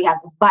 like, we have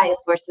this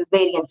bias versus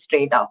variance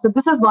trade-off. So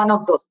this is one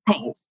of those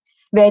things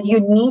where you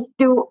need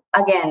to,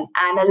 again,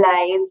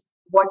 analyze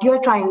what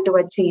you're trying to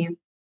achieve,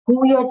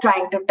 who you're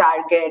trying to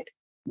target,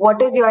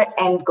 what is your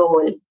end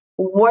goal,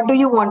 what do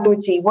you want to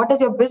achieve, what does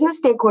your business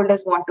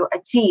stakeholders want to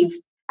achieve,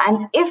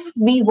 and if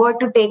we were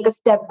to take a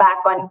step back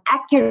on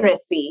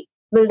accuracy,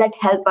 will that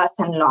help us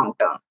in long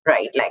term,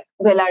 right? Like,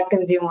 will our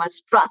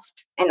consumers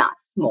trust in us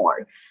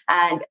more?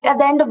 And at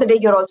the end of the day,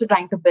 you're also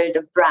trying to build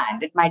a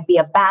brand. It might be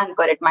a bank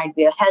or it might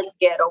be a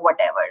healthcare or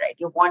whatever, right?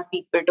 You want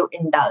people to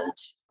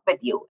indulge with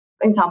you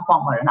in some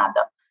form or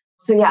another.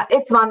 So yeah,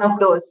 it's one of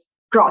those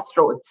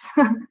crossroads.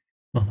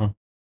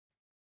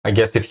 I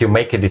guess if you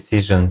make a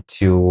decision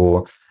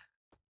to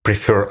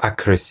prefer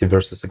accuracy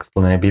versus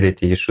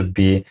explainability, you should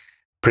be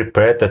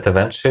prepared that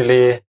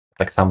eventually,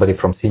 like somebody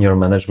from senior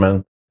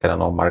management, I don't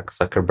know, Mark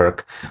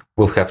Zuckerberg,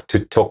 will have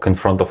to talk in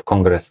front of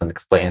Congress and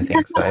explain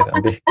things, right?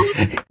 And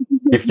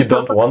if you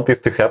don't want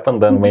this to happen,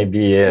 then maybe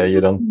you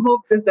don't.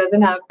 Hope this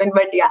doesn't happen,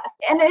 but yes.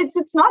 And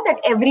it's not that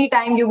every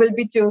time you will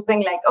be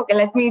choosing like, okay,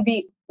 let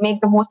me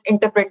make the most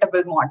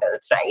interpretable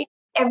models, right?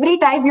 Every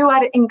time you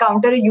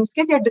encounter a use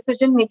case, your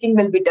decision making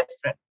will be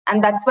different.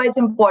 And that's why it's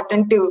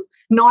important to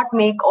not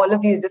make all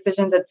of these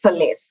decisions at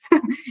solace,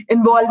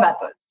 involve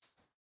others.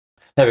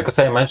 Yeah, because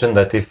I imagine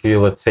that if you,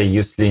 let's say,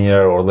 use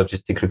linear or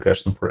logistic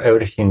regression for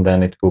everything,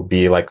 then it will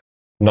be like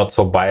not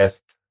so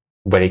biased,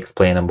 very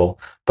explainable,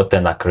 but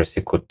then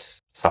accuracy could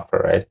suffer,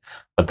 right?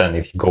 But then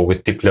if you go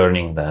with deep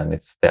learning, then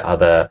it's the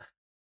other,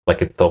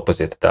 like it's the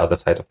opposite, the other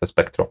side of the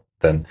spectrum.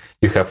 Then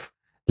you have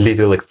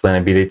little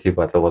explainability,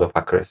 but a lot of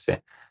accuracy.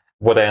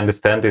 What I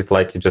understand is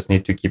like you just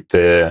need to keep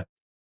the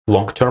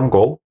long-term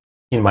goal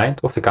in mind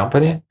of the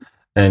company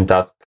and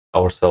ask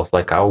ourselves,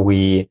 like, are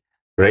we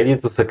ready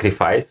to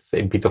sacrifice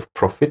a bit of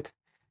profit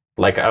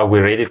Like, are we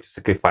ready to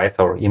sacrifice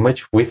our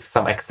image with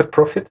some extra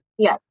profit?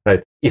 Yeah.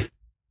 Right. If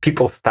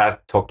people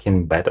start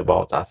talking bad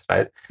about us,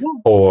 right? Yeah.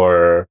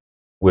 Or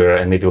we're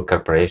an evil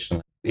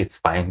corporation, it's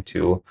fine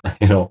to,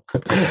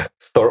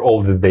 store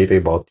all the data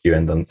about you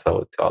and then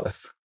sell it to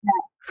others.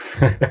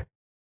 Yeah.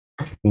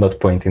 Not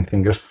pointing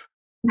fingers.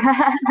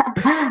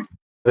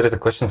 There is a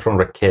question from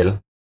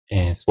Raquel.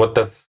 Is what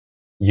does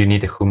you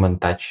need a human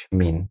touch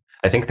mean?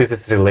 I think this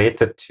is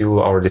related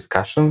to our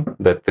discussion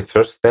that the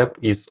first step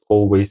is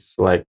always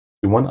like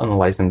human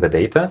analyzing the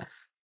data.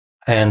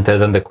 And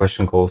then the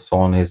question goes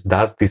on is,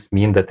 does this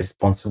mean that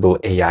responsible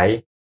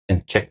AI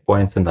and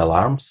checkpoints and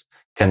alarms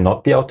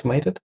cannot be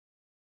automated?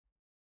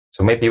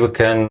 So maybe we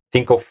can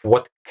think of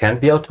what can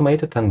be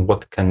automated and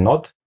what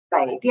cannot.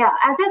 Right. Yeah.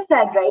 As I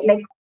said, right,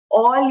 like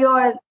all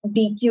your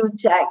DQ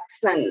checks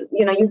and,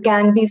 you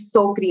can be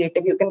so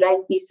creative. You can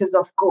write pieces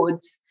of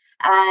codes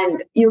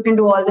and you can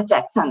do all the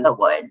checks in the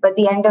world. But at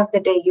the end of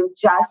the day, you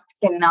just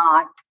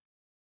cannot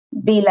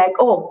be like,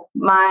 oh,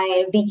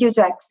 my DQ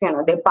checks,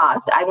 they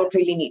passed. I don't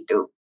really need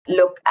to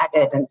look at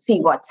it and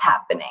see what's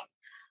happening.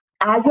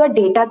 As your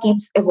data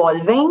keeps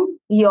evolving,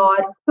 your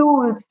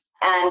tools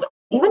and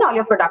even all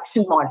your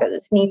production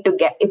models need to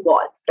get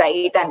evolved,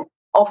 right? And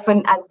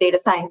often as data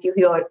science, you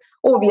hear,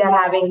 oh, we are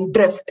having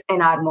drift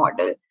in our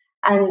model.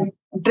 And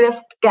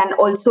drift can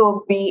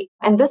also be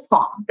in this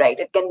form, right?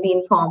 It can be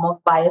in form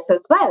of bias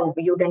as well.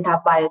 You didn't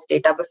have bias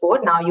data before.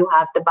 Now you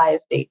have the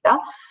bias data.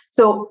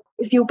 So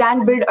if you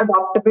can build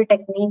adoptable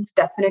techniques,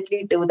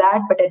 definitely do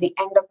that. But at the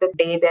end of the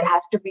day, there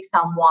has to be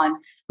someone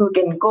who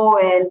can go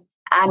in,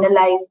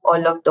 analyze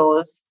all of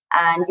those.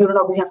 And you don't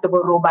obviously have to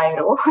go row by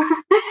row,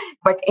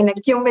 but in a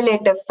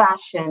cumulative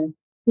fashion,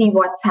 see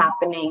what's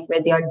happening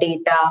with your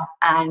data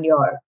and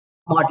your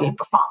model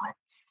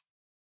performance.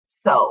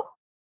 So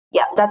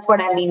yeah, that's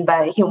what I mean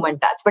by human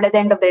touch. But at the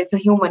end of the day, it's a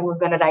human who's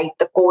going to write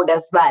the code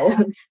as well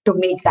to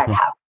make that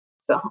happen.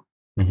 So,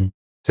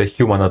 So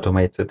human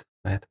automates it,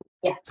 right?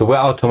 Yes. So we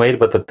automate,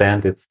 but at the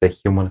end, it's the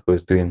human who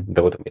is doing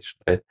the automation,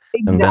 right?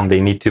 Exactly. And then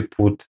they need to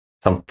put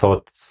some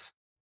thoughts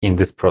in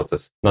this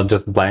process, not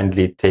just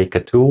blindly take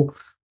a tool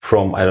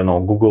from, I don't know,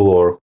 Google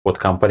or what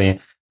company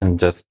and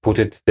just put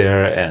it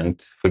there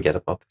and forget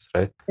about this,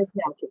 right?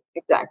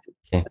 Exactly.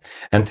 Okay.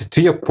 And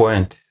to your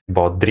point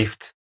about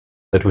drift,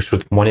 that we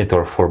should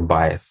monitor for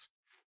bias.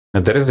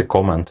 Now, there is a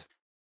comment.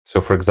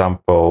 So, for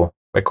example,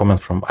 a comment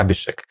from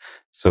Abhishek.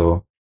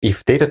 So,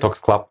 if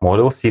Datatalks Club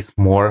model sees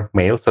more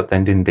males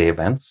attending the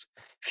events,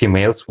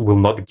 females will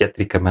not get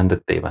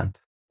recommended the event.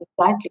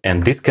 Exactly.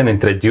 And this can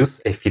introduce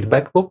a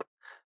feedback loop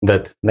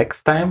that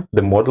next time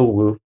the model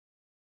will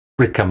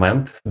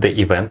recommend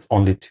the events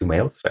only to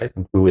males, right?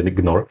 And we will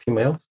ignore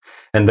females.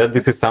 And then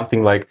this is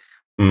something like,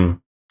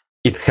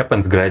 it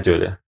happens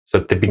gradually. So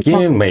at the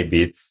beginning,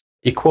 maybe it's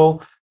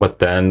equal, but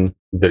then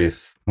there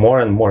is more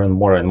and more and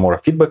more and more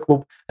feedback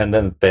loop. And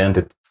then at the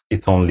end,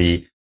 it's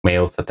only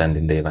males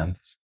attending the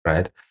events,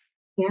 right?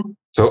 Yeah.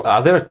 So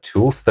are there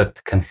tools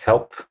that can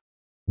help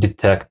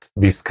detect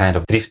this kind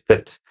of drift,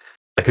 that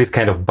like this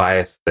kind of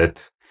bias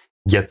that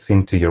gets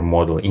into your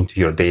model, into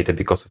your data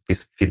because of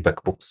these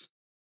feedback loops?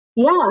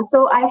 Yeah,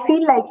 so I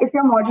feel like if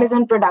your model is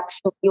in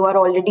production, you are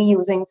already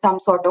using some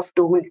sort of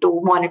tool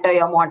to monitor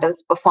your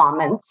model's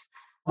performance,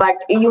 but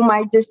you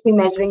might just be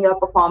measuring your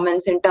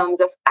performance in terms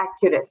of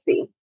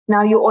accuracy.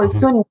 Now, you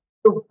also need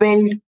to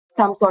build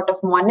some sort of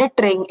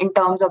monitoring in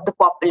terms of the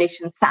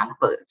population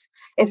samples.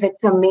 If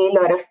it's a male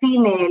or a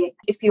female,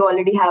 if you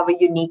already have a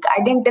unique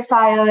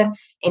identifier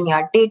in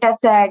your data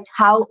set,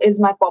 how is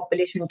my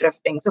population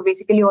drifting? So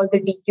basically all the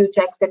DQ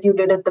checks that you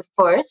did at the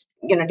first,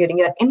 during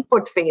your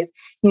input phase,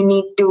 you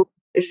need to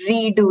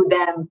redo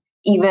them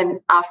even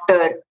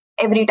after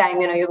every time,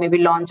 you maybe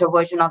launch a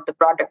version of the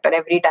product or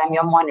every time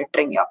you're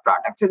monitoring your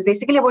product. So it's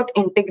basically about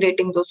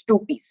integrating those two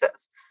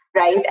pieces,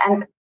 right?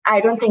 And I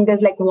don't think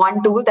there's like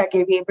one tool that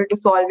will be able to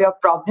solve your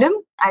problem.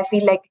 I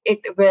feel like it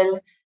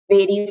will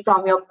vary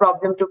from your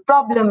problem to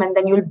problem, and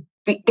then you'll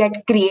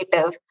get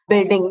creative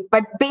building.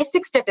 But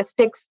basic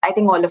statistics, I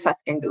think all of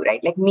us can do, right?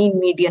 Like mean,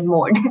 median,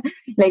 mode,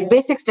 like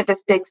basic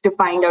statistics to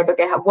find out,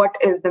 okay, what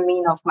is the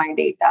mean of my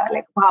data?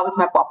 Like how is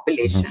my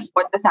population?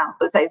 What the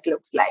sample size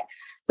looks like?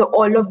 So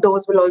all of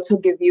those will also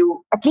give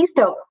you at least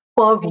a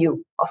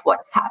purview of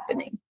what's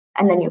happening,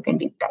 and then you can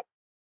deep dive.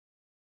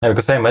 Yeah,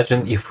 because I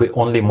imagine if we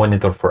only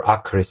monitor for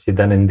accuracy,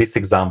 then in this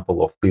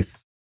example of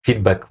this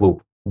feedback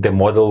loop, the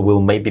model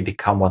will maybe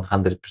become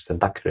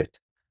 100% accurate.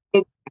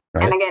 Right?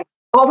 And again,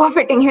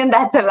 overfitting in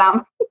that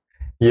alarm.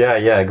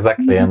 Yeah,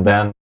 exactly. And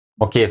then,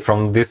 okay,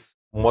 from this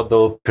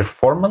model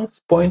performance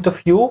point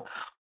of view,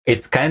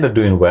 it's kind of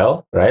doing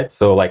well, right?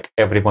 So like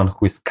everyone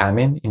who is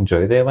coming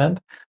enjoy the event,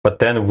 but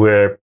then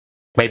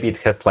maybe it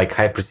has like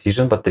high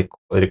precision, but the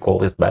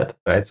recall is bad,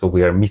 right? So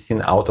we are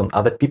missing out on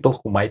other people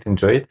who might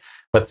enjoy it,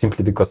 but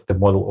simply because the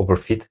model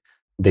overfit,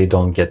 they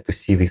don't get to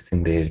see this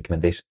in the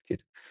recommendation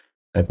feed.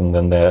 Right? And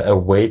then a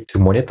way to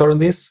monitor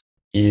this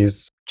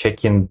is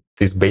checking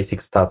these basic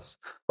stats,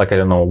 like, I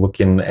don't know,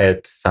 looking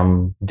at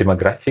some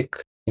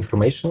demographic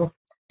information.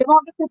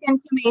 Demographic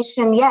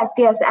information, yes.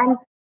 And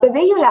The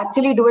way you'll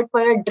actually do it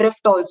for a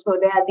drift also,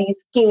 there are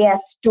these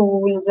KS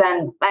tools,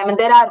 and I mean,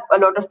 there are a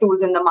lot of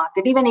tools in the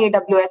market. Even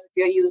AWS, if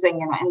you're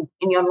using,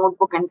 in your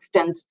notebook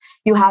instance,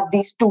 you have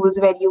these tools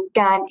where you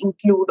can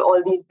include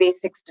all these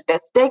basic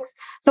statistics.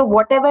 So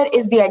whatever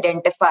is the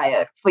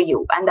identifier for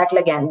you, and that will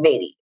again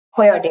vary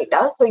for your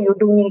data. So you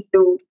do need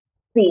to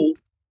see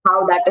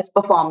how that is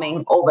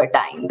performing over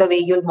time. The way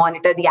you'll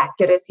monitor the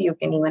accuracy, you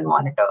can even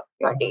monitor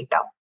your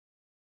data.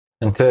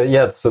 And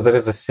yeah, so there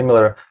is a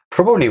similar,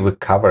 probably we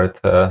covered,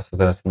 so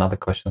there's another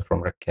question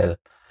from Raquel,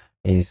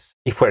 is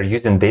if we're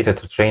using data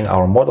to train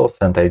our models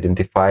and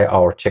identify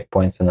our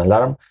checkpoints and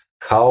alarm,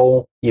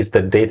 how is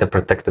the data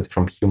protected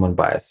from human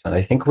bias? And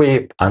I think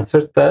we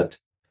answered that.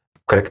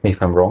 Correct me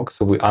if I'm wrong.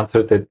 So we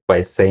answered it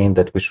by saying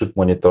that we should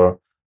monitor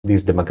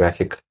this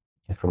demographic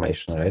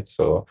information, right?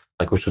 So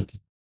like we should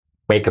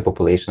make a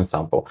population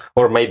sample,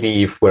 or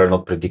maybe if we're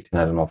not predicting,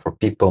 I don't know, for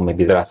people,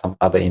 maybe there are some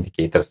other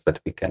indicators that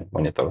we can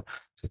monitor.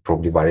 So it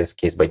probably varies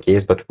case by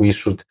case, but we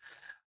should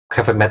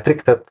have a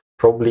metric that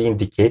probably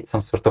indicates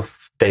some sort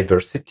of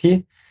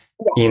diversity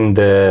in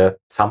the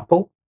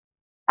sample.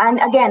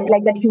 And again,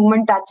 like that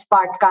human touch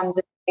part comes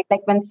in.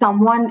 Like when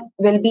someone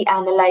will be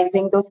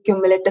analyzing those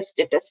cumulative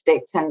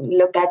statistics and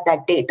look at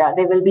that data,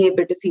 they will be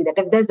able to see that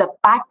if there's a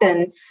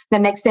pattern, the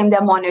next time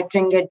they're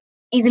monitoring it,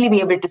 easily be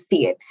able to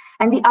see it.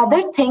 And the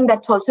other thing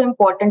that's also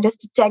important is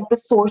to check the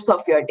source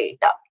of your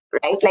data,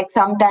 right? Like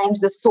sometimes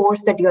the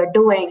source that you're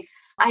doing,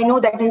 I know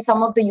that in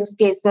some of the use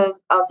cases,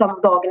 some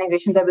of the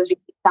organizations I was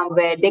reading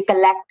somewhere, they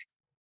collect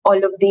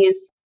all of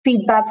these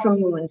feedback from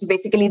humans.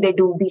 Basically, they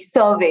do these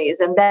surveys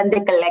and then they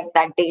collect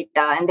that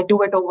data and they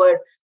do it over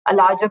a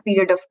larger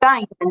period of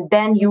time and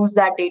then use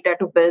that data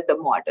to build the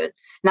model.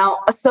 Now,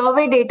 a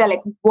survey data,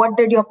 like what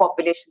did your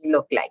population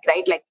look like,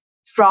 right? Like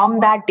from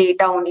that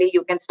data only,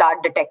 you can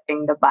start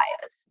detecting the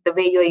bias. The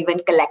way you're even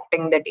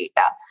collecting the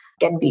data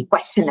can be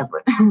questionable.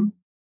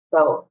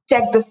 So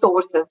check the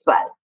source as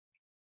well.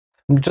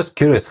 I'm just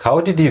curious, how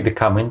did you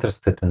become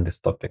interested in this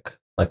topic?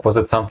 Like, was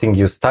it something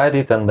you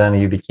studied and then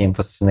you became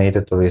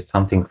fascinated, or is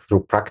something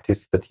through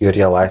practice that you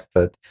realized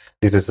that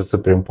this is a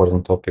super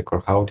important topic,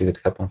 or how did it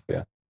happen for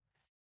you?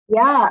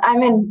 Yeah, I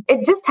mean,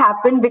 it just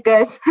happened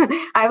because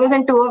I was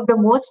in two of the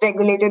most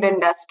regulated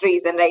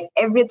industries, and right,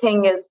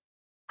 everything is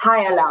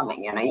high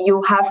alarming.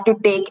 You have to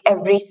take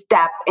every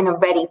step in a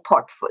very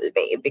thoughtful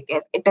way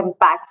because it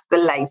impacts the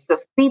lives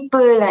of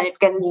people and it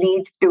can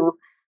lead to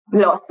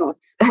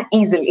lawsuits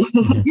easily,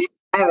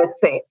 I would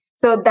say.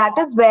 So that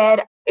is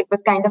where it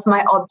was kind of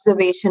my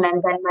observation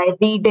and then my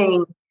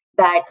reading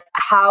that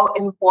how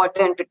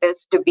important it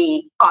is to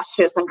be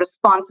cautious and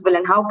responsible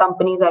and how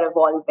companies are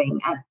evolving.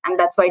 And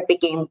that's why it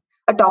became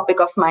a topic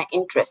of my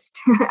interest,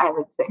 I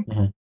would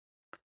say.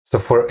 So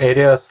for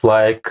areas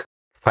like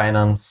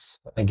finance,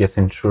 I guess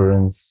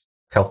insurance,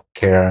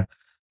 healthcare,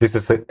 this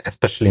is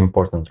especially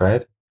important,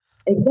 right?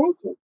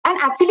 Exactly. And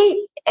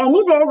actually,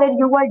 anywhere where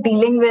you are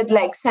dealing with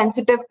like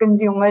sensitive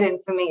consumer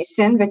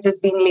information, which is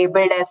being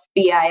labeled as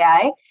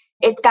PII,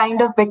 it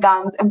kind of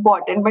becomes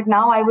important. But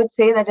now I would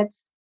say that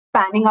it's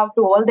panning out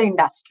to all the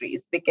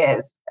industries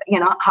because,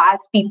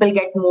 as people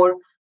get more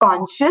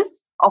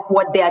conscious of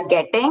what they are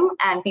getting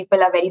and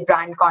people are very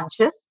brand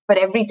conscious for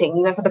everything,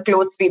 even for the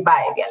clothes we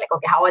buy, we are like,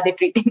 okay, how are they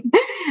treating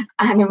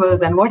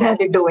animals and what are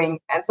they doing?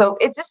 And so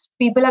it's just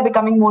people are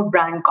becoming more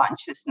brand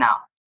conscious now.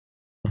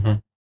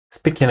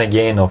 Speaking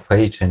again of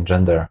age and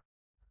gender,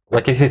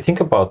 like if you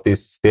think about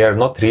this, they are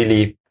not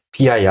really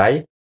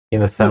PII in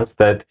the sense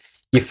that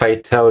if I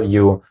tell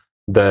you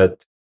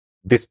that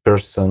this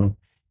person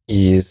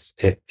is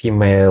a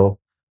female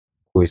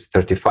who is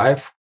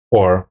 35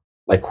 or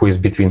like who is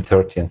between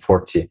 30 and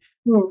 40,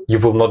 you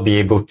will not be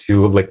able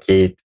to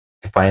locate,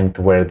 find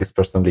where this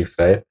person lives,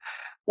 right?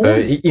 So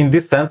in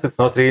this sense, it's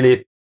not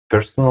really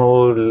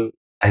personal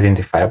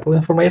identifiable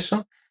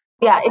information.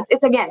 Yeah,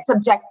 it's again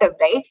subjective,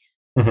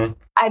 right?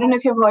 I don't know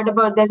if you've heard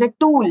about, there's a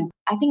tool,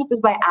 I think it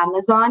was by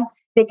Amazon.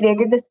 They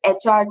created this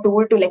HR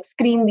tool to like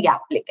screen the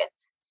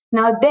applicants.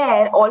 Now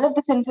there, all of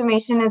this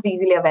information is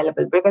easily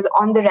available because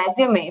on the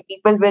resume,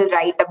 people will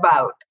write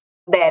about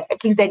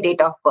at least their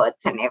date of birth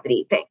and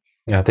everything.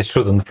 Yeah, they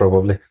shouldn't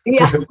probably.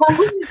 Yeah,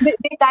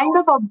 they kind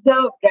of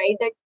observed, right,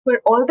 that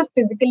for all the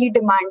physically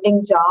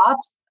demanding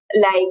jobs,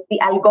 like the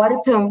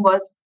algorithm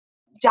was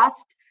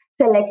just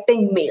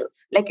selecting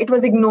males, like it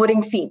was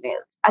ignoring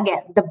females.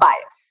 Again, the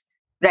bias,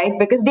 right?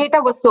 Because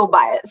data was so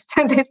biased.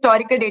 The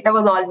historical data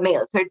was all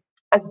male, so it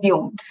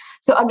assumed.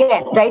 So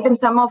again, right, in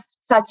some of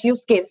such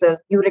use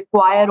cases, you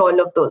require all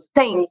of those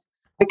things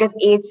because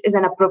age is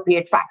an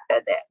appropriate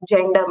factor there.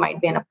 Gender might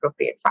be an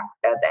appropriate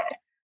factor there.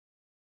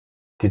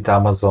 Did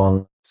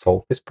Amazon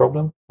solve this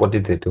problem? What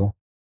did they do?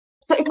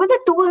 So it was a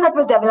tool that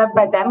was developed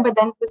by them, but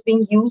then it was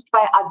being used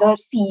by other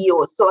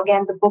CEOs. So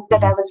again, the book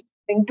that I was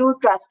referring to,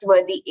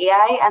 Trustworthy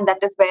AI, and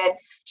that is where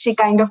she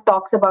kind of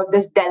talks about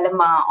this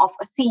dilemma of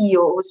a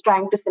CEO who's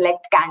trying to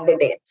select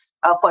candidates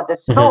for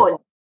this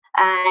role.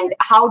 And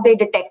how they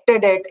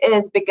detected it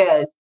is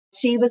because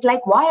She was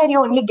like, why are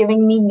you only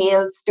giving me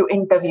males to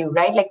interview,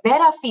 right? Like,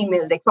 where are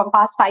females? Like, from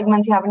past 5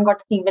 months, you haven't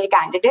got a female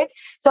candidate.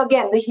 So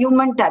again, the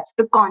human touch,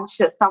 the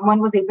conscious,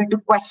 someone was able to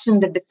question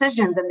the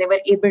decisions and they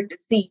were able to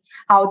see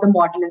how the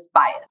model is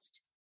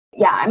biased.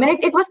 Yeah, I mean,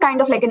 it was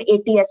kind of like an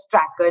ATS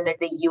tracker that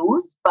they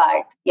use,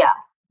 but yeah.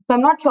 So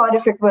I'm not sure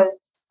if it was,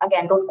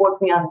 again, don't quote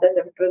me on this,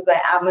 if it was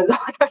by Amazon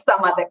or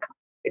some other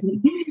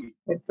company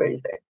that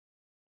built it.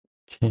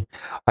 Okay.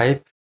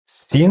 I've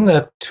seen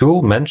a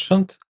tool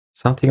mentioned,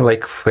 something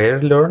like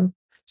FairLearn.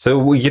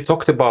 So you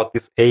talked about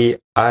this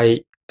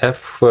AIF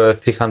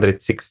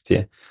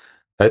 360,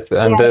 right?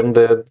 And then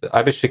the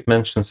Abhishek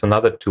mentions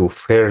another tool,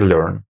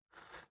 FairLearn.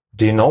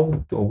 Do you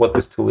know what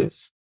this tool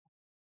is?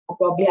 I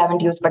probably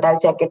haven't used, but I'll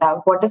check it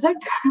out. What is it?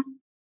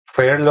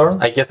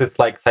 FairLearn. I guess it's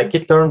like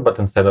scikit-learn, but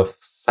instead of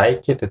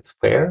scikit, it's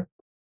fair.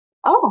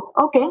 Oh,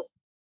 okay.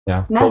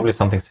 Yeah, Nice. probably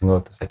something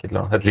similar to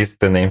scikit-learn. At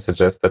least the name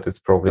suggests that it's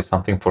probably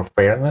something for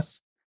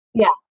fairness.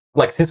 Yeah.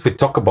 Like, since we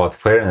talk about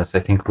fairness, I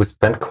think we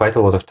spent quite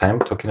a lot of time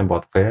talking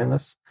about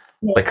fairness.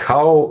 Yeah. Like,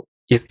 how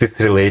is this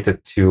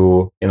related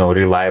to,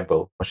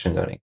 reliable machine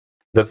learning?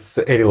 Does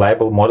a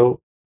reliable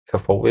model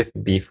have always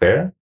be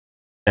fair?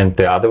 And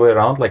the other way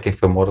around, like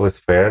if a model is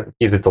fair,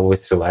 is it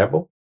always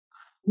reliable?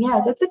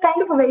 Yeah, that's a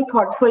kind of a very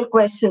thoughtful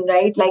question,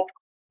 right? Like,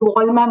 do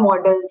all my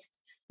models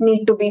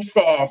need to be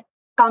fair?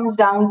 Comes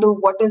down to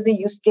what is the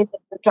use case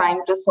that I'm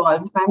trying to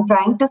solve. If I'm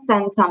trying to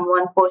send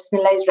someone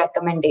personalized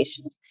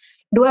recommendations,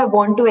 do I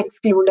want to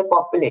exclude a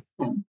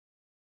population?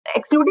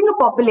 Excluding a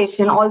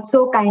population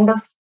also kind of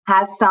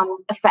has some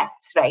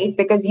effects, right?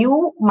 Because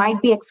you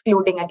might be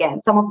excluding,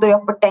 again, some of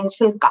your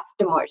potential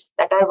customers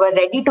that were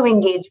ready to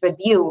engage with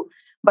you.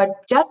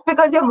 But just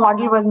because your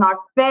model was not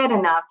fair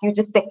enough, you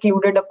just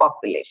secluded a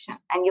population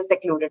and you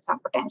secluded some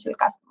potential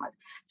customers.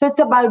 So it's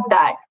about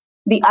that.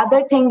 The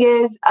other thing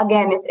is,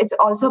 again, it's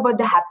also about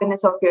the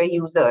happiness of your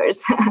users,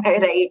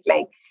 right?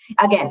 Like,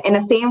 again, in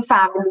a same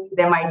family,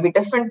 there might be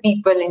different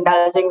people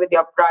indulging with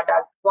your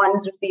product. One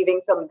is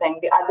receiving something,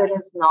 the other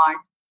is not.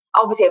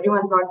 Obviously,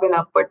 everyone's not going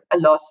to put a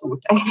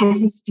lawsuit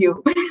against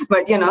you,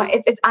 but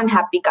it's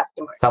unhappy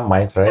customers. Some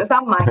might, right?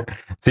 Some might.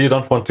 So you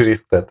don't want to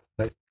risk that,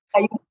 right?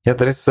 Yeah,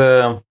 there is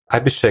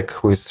Abhishek,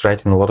 who is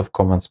writing a lot of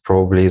comments,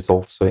 probably is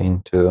also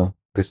into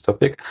this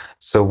topic.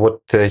 So what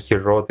he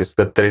wrote is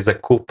that there is a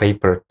cool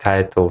paper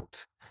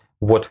titled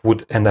 "What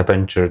Would an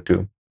Avenger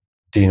Do?"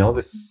 Do you know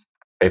this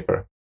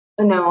paper?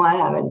 No, I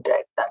haven't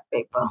read that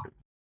paper.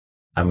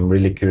 I'm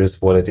really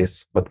curious what it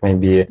is, but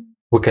maybe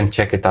we can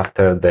check it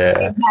after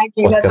the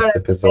podcast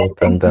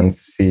episode and then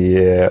see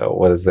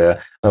what is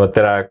there. But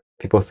there are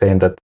people saying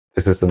that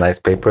this is a nice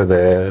paper.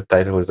 The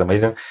title is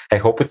amazing. I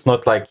hope it's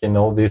not like,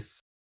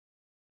 this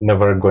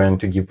never going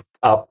to give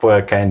up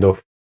kind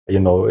of,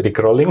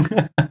 recrawling.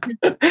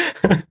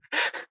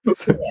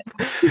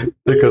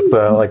 Because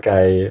like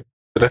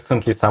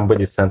recently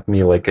somebody sent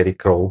me like a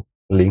recrawl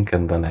link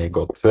and then I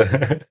got...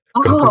 Okay.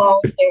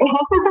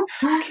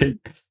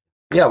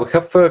 Yeah, we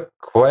have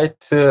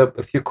quite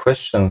a few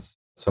questions,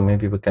 so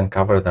maybe we can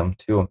cover them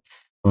too.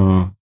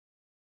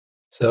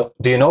 So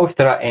do you know if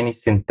there are any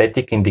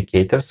synthetic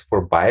indicators for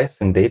bias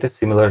in data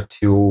similar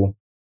to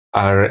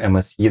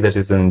RMSE, that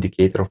is an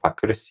indicator of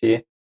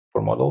accuracy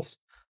for models?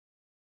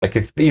 Like,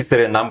 is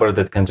there a number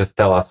that can just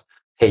tell us,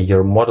 hey,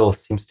 your model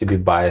seems to be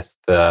biased,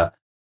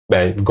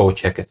 go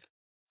check it?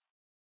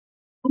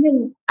 I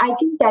mean, I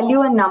can tell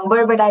you a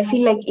number, but I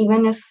feel like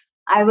even if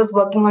I was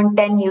working on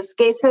 10 use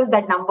cases,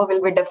 that number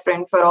will be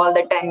different for all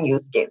the 10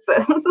 use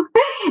cases.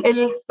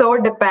 It'll so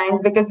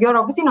depend, because you're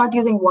obviously not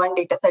using one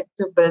data set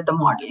to build the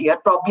model. You're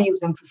probably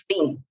using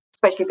 15,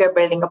 especially if you're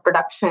building a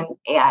production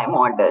AI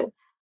model.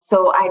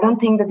 So I don't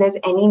think that there's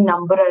any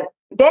number.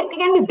 There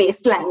can be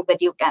baselines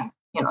that you can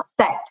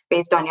set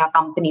based on your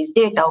company's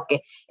data.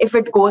 Okay, if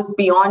it goes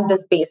beyond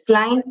this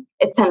baseline,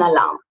 it's an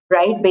alarm,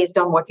 right? Based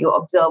on what you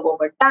observe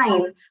over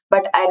time.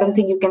 But I don't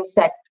think you can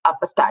set up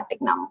a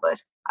static number.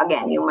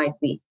 Again, you might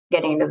be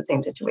getting into the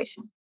same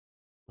situation.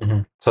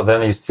 Mm-hmm. So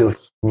then you still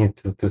need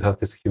to have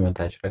this human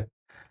touch, right?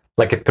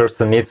 Like a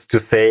person needs to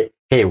say,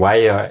 hey,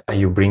 why are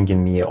you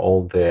bringing me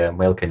all the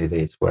male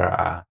candidates where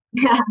are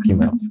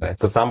females, right?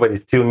 So somebody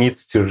still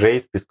needs to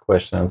raise this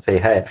question and say,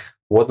 hey,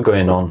 what's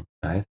going on,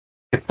 right?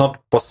 It's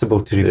not possible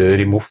to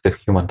remove the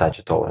human touch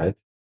at all, right?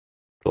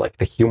 Like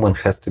the human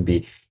has to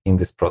be in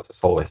this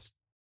process always.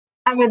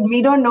 I mean,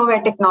 we don't know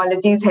where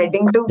technology is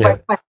heading to. Yeah,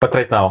 but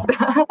right now,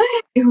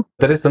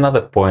 there is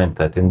another point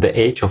that in the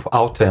age of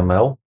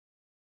AutoML,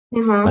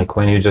 like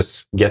when you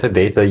just get a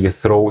data, you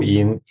throw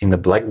in a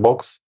black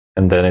box,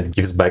 and then it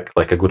gives back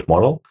like a good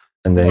model,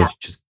 and then you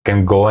just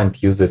can go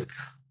and use it.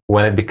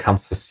 When it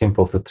becomes so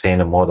simple to train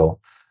a model,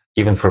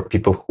 even for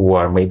people who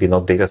are maybe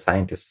not data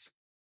scientists,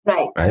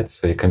 right?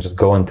 So you can just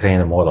go and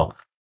train a model.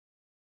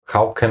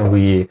 How can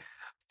we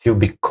still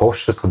be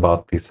cautious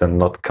about this and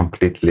not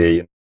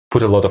completely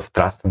put a lot of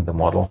trust in the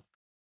model?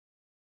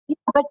 Yeah,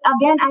 but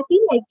again, I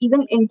feel like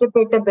even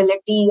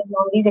interpretability,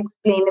 these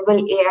explainable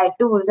AI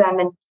tools, I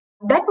mean,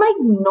 that might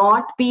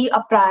not be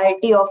a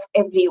priority of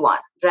everyone,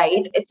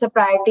 right? It's a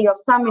priority of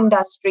some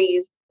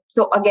industries.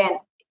 So again,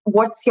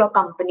 what's your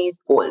company's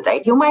goal,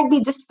 right? You might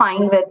be just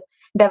fine with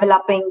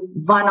developing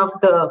one of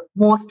the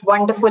most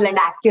wonderful and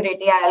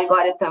accurate AI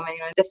algorithm,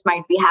 and just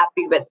might be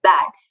happy with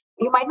that.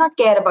 You might not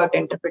care about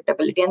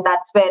interpretability, and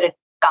that's where it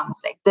comes,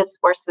 like this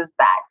versus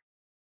that.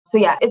 So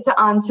yeah, it's an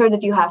answer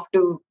that you have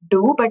to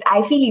do. But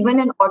I feel even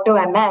in auto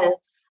ML,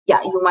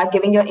 yeah, you are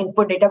giving your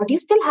input data, but you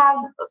still have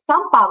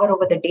some power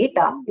over the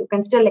data. You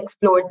can still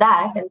explore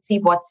that and see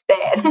what's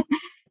there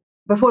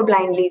before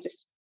blindly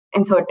just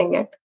inserting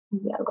it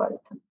in the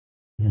algorithm.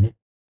 Mm-hmm.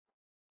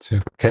 So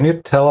can you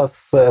tell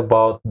us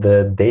about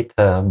the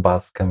data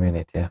buzz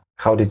community?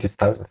 How did you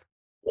start it?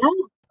 Yeah,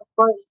 of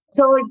course.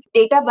 So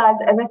data buzz,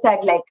 as I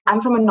said, like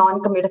I'm from a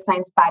non-computer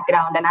science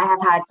background, and I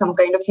have had some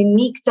kind of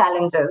unique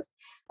challenges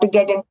to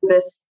get into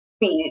this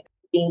field,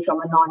 being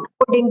from a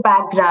non-coding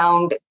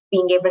background,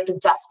 being able to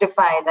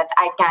justify that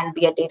I can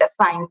be a data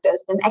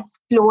scientist and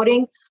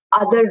exploring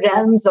other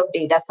realms of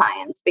data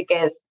science.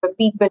 Because for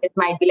people, it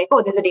might be like,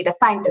 oh, there's a data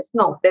scientist.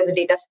 No, there's a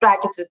data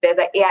strategist, there's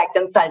an AI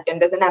consultant,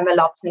 there's an ML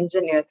ops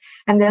engineer.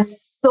 And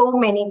there's so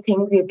many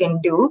things you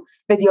can do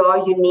with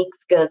your unique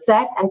skill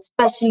set. And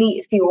especially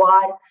if you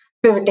are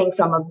pivoting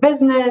from a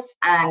business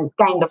and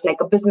kind of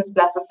like a business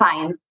plus a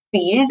science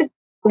field,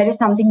 there is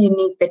something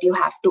unique that you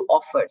have to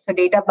offer. So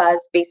Data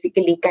Buzz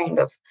basically kind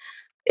of,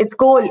 its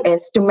goal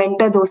is to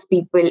mentor those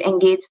people,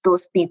 engage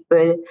those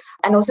people.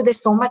 And also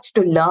there's so much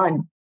to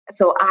learn.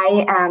 So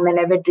I am an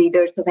avid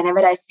reader. So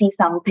whenever I see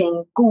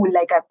something cool,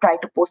 like I try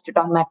to post it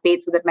on my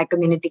page so that my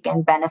community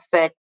can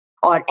benefit,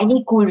 or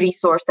any cool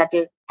resource that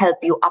will help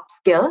you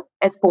upskill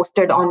is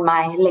posted on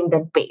my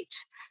LinkedIn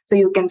page. So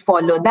you can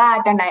follow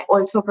that. And I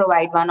also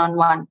provide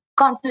one-on-one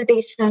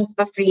consultations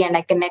for free, and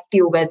I connect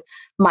you with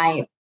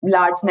my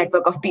large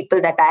network of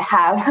people that I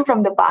have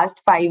from the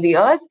past 5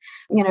 years.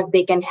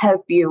 They can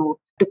help you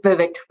to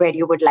pivot where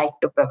you would like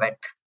to pivot.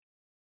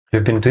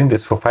 You've been doing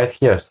this for 5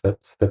 years.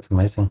 That's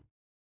amazing.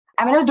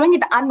 I mean, I was doing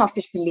it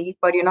unofficially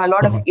for, a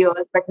lot of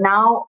years, but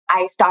now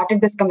I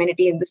started this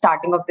community in the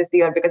starting of this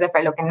year because I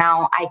felt, okay,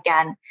 now I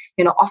can,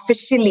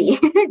 officially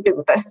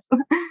do this.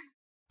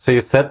 So you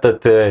said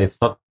that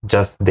it's not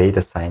just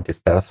data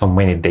scientists. There are so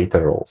many data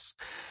roles.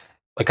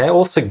 Like I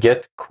also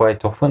get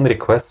quite often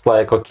requests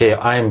like, okay,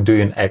 I'm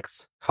doing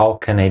X. How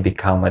can I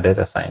become a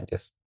data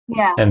scientist?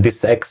 Yeah. And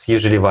this X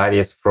usually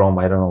varies from,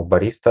 I don't know,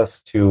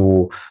 baristas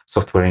to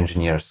software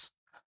engineers.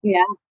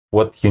 Yeah.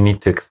 What you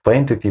need to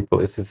explain to people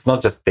is it's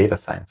not just data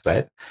science,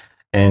 right?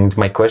 And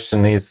my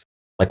question is,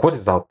 like, what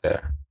is out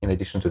there in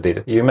addition to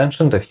data? You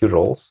mentioned a few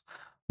roles,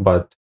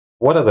 but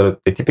what are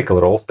the typical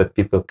roles that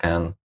people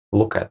can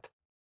look at?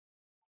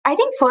 I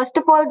think, first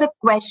of all, the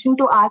question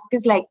to ask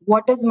is like,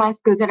 what is my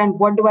skill set and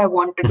what do I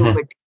want to do with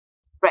it,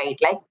 right?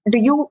 Like, do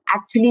you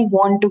actually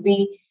want to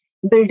be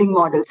building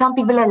models? Some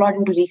people are a lot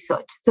into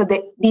research. So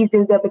these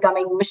days they're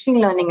becoming machine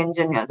learning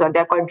engineers, or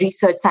they're called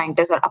research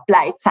scientists or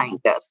applied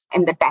scientists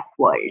in the tech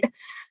world,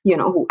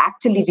 who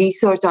actually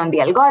research on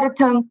the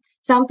algorithm.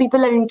 Some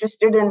people are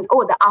interested in,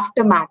 the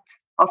aftermath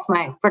of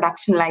my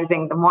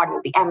productionalizing the model,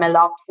 the ML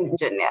ops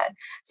engineer.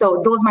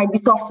 So those might be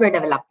software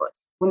developers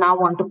who now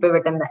want to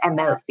pivot in the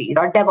ML field,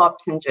 or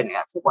DevOps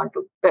engineers who want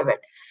to pivot.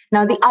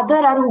 Now the other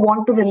are who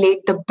want to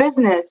relate the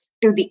business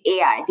to the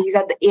AI. These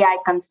are the AI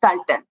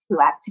consultants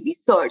who actually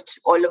search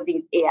all of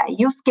these AI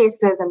use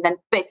cases and then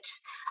pitch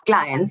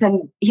clients.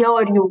 And here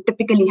you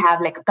typically have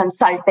like a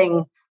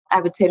consulting,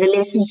 I would say,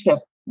 relationship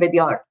with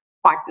your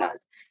partners.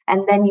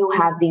 And then you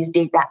have these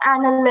data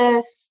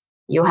analysts,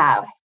 you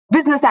have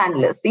business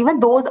analysts.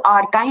 Even those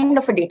are kind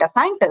of a data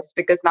scientist,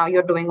 because now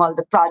you're doing all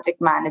the project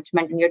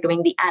management and you're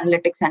doing the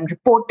analytics and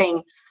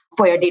reporting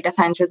for your data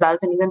science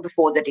results, and even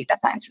before the data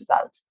science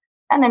results.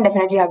 And then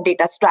definitely you have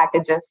data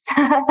strategists,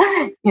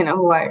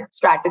 who are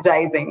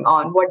strategizing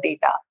on what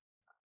data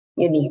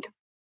you need,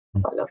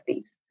 all of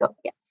these. So,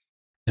 yes.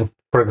 And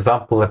for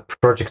example, a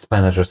project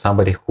manager,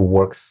 somebody who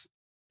works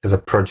as a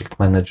project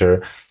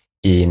manager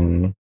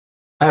in,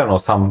 I don't know,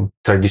 some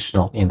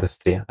traditional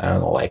industry, I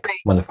don't know, like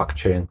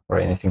manufacturing or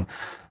anything.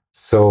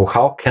 So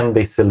how can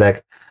they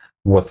select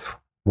what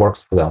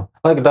works for them?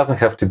 Like, it doesn't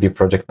have to be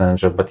project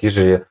manager, but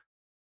usually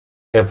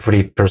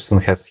every person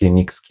has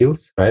unique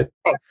skills, right?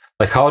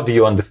 Like, how do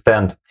you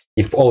understand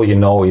if all you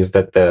know is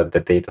that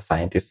the data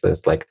scientist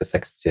is like the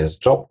sexiest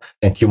job,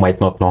 and you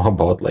might not know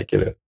about like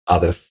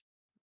others?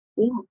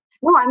 Yeah.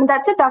 No, I mean,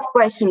 that's a tough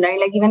question, right?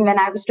 Like, even when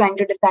I was trying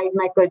to decide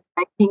my career,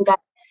 I think I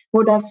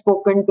would have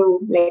spoken to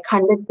like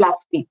 100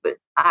 plus people.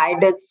 I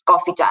did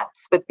coffee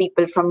chats with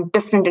people from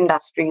different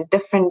industries,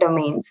 different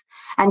domains,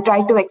 and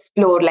try to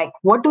explore like,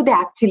 what do they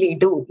actually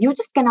do? You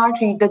just cannot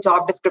read the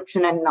job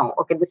description and know,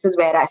 okay, this is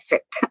where I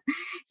fit.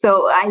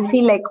 So I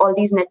feel like all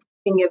these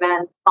networking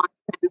events,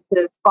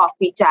 conferences,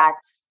 coffee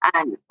chats,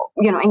 and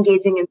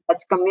engaging in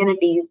such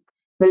communities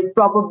will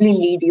probably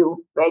lead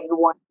you where you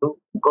want to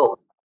go.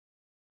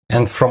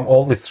 And from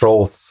all these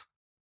roles,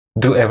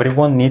 do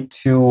everyone need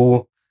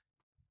to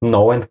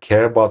know and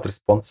care about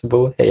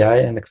responsible AI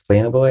and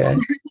explainable AI?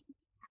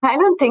 I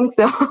don't think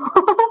so.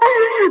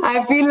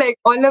 I feel like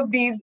all of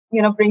these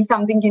bring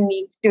something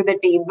unique to the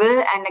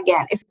table. And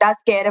again, if it does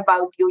care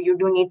about you, you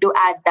do need to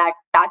add that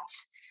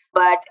touch.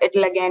 But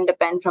it'll again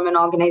depend from an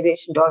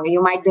organization to organization.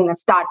 You might bring a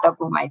startup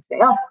who might say,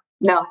 oh,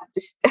 no,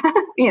 just,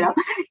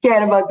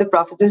 care about the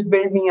profits. Just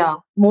build me a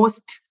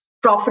most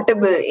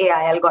profitable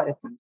AI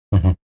algorithm.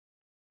 Mm-hmm.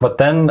 But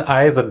then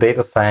I, as a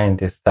data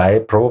scientist, I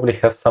probably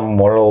have some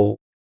moral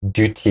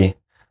duty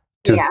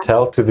to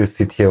tell to the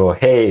CTO,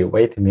 hey,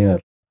 wait a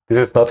minute, this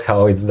is not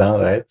how it's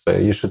done, right? So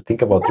you should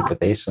think about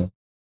reputation.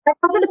 That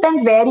also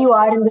depends where you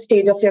are in the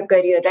stage of your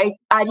career, right?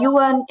 Are you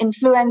an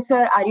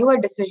influencer? Are you a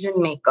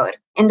decision maker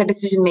in the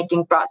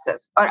decision-making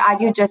process? Or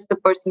are you just the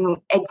person who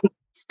executes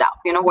stuff,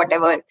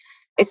 whatever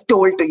is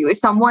told to you? If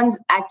someone's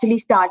actually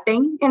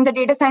starting in the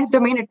data science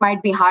domain, it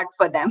might be hard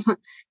for them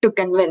to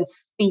convince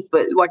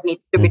people what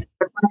needs to be done.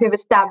 But once you've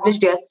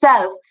established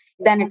yourself,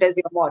 then it is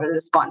your moral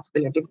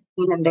responsibility. If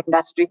you've been in the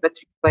industry for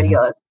 3-4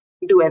 years,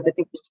 you do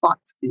everything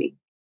responsibly.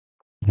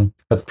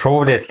 But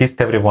probably at least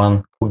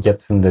everyone who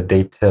gets in the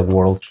data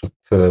world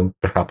should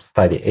perhaps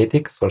study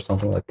ethics or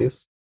something like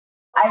this.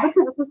 I would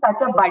say this is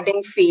such a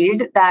budding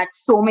field that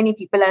so many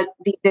people are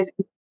these days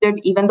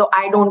interested, even though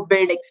I don't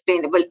build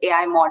explainable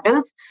AI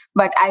models.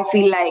 But I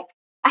feel like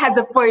as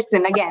a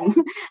person, again,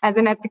 as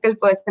an ethical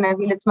person, I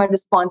feel it's my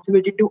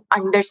responsibility to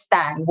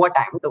understand what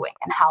I'm doing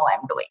and how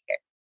I'm doing it.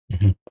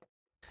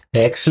 Mm-hmm.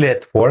 Actually,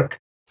 at work,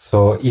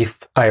 so if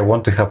I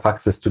want to have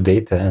access to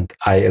data, and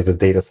I, as a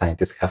data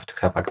scientist, have to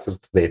have access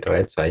to data,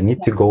 right? So I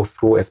need to go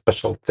through a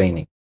special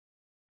training.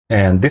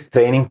 And this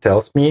training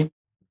tells me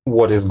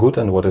what is good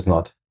and what is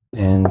not.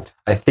 And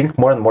I think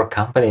more and more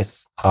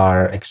companies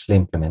are actually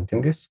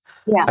implementing this.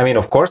 Yeah. I mean,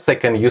 of course, I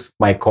can use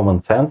my common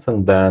sense.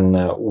 And then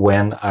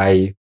when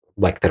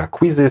there are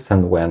quizzes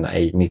and when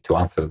I need to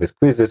answer these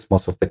quizzes,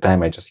 most of the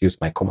time I just use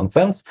my common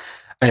sense.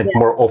 And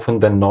more often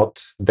than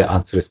not, the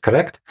answer is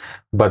correct.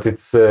 But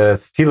it's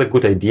still a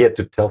good idea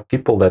to tell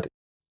people that,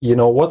 you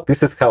know what,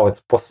 this is how it's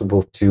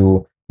possible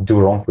to do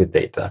wrong with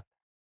data.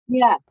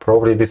 Yeah.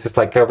 Probably this is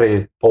like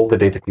all the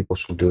data people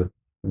should do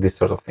this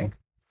sort of thing.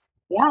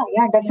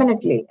 Yeah,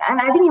 definitely.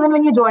 And I think even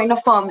when you join a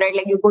firm, right,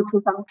 like you go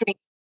through some training,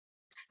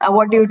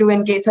 what do you do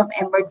in case of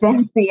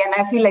emergency? And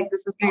I feel like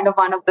this is kind of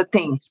one of the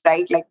things,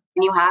 right? Like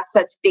when you have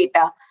such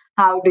data,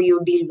 how do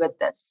you deal with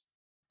this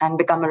and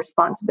become a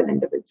responsible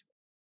individual?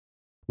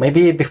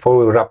 Maybe before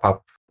we wrap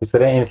up, is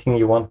there anything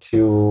you want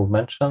to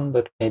mention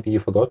that maybe you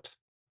forgot?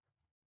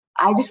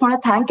 I just want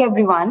to thank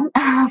everyone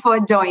for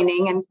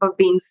joining and for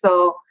being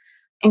so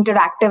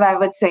interactive, I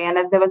would say. And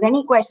if there was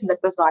any question that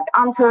was not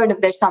answered,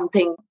 if there's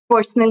something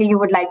personally you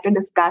would like to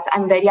discuss,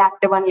 I'm very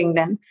active on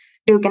LinkedIn.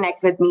 Do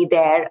connect with me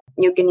there.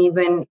 You can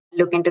even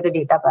look into the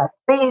DataBuzz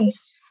page.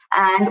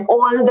 And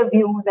all the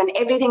views and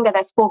everything that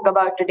I spoke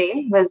about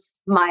today was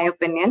my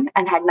opinion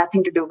and had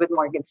nothing to do with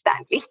Morgan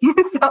Stanley.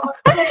 So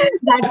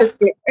that is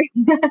clear.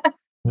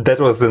 That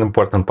was an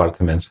important part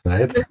to mention,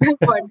 right?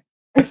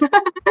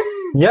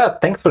 Yeah,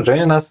 thanks for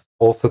joining us.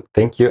 Also,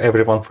 thank you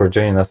everyone for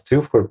joining us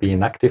too, for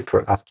being active,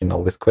 for asking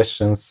all these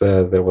questions.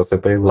 There was a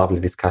very lovely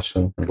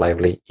discussion and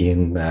lively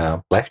in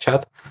live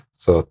chat.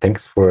 So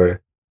thanks for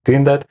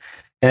doing that.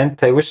 And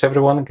I wish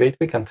everyone a great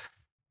weekend.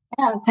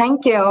 Yeah,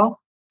 thank you.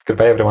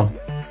 Goodbye,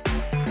 everyone.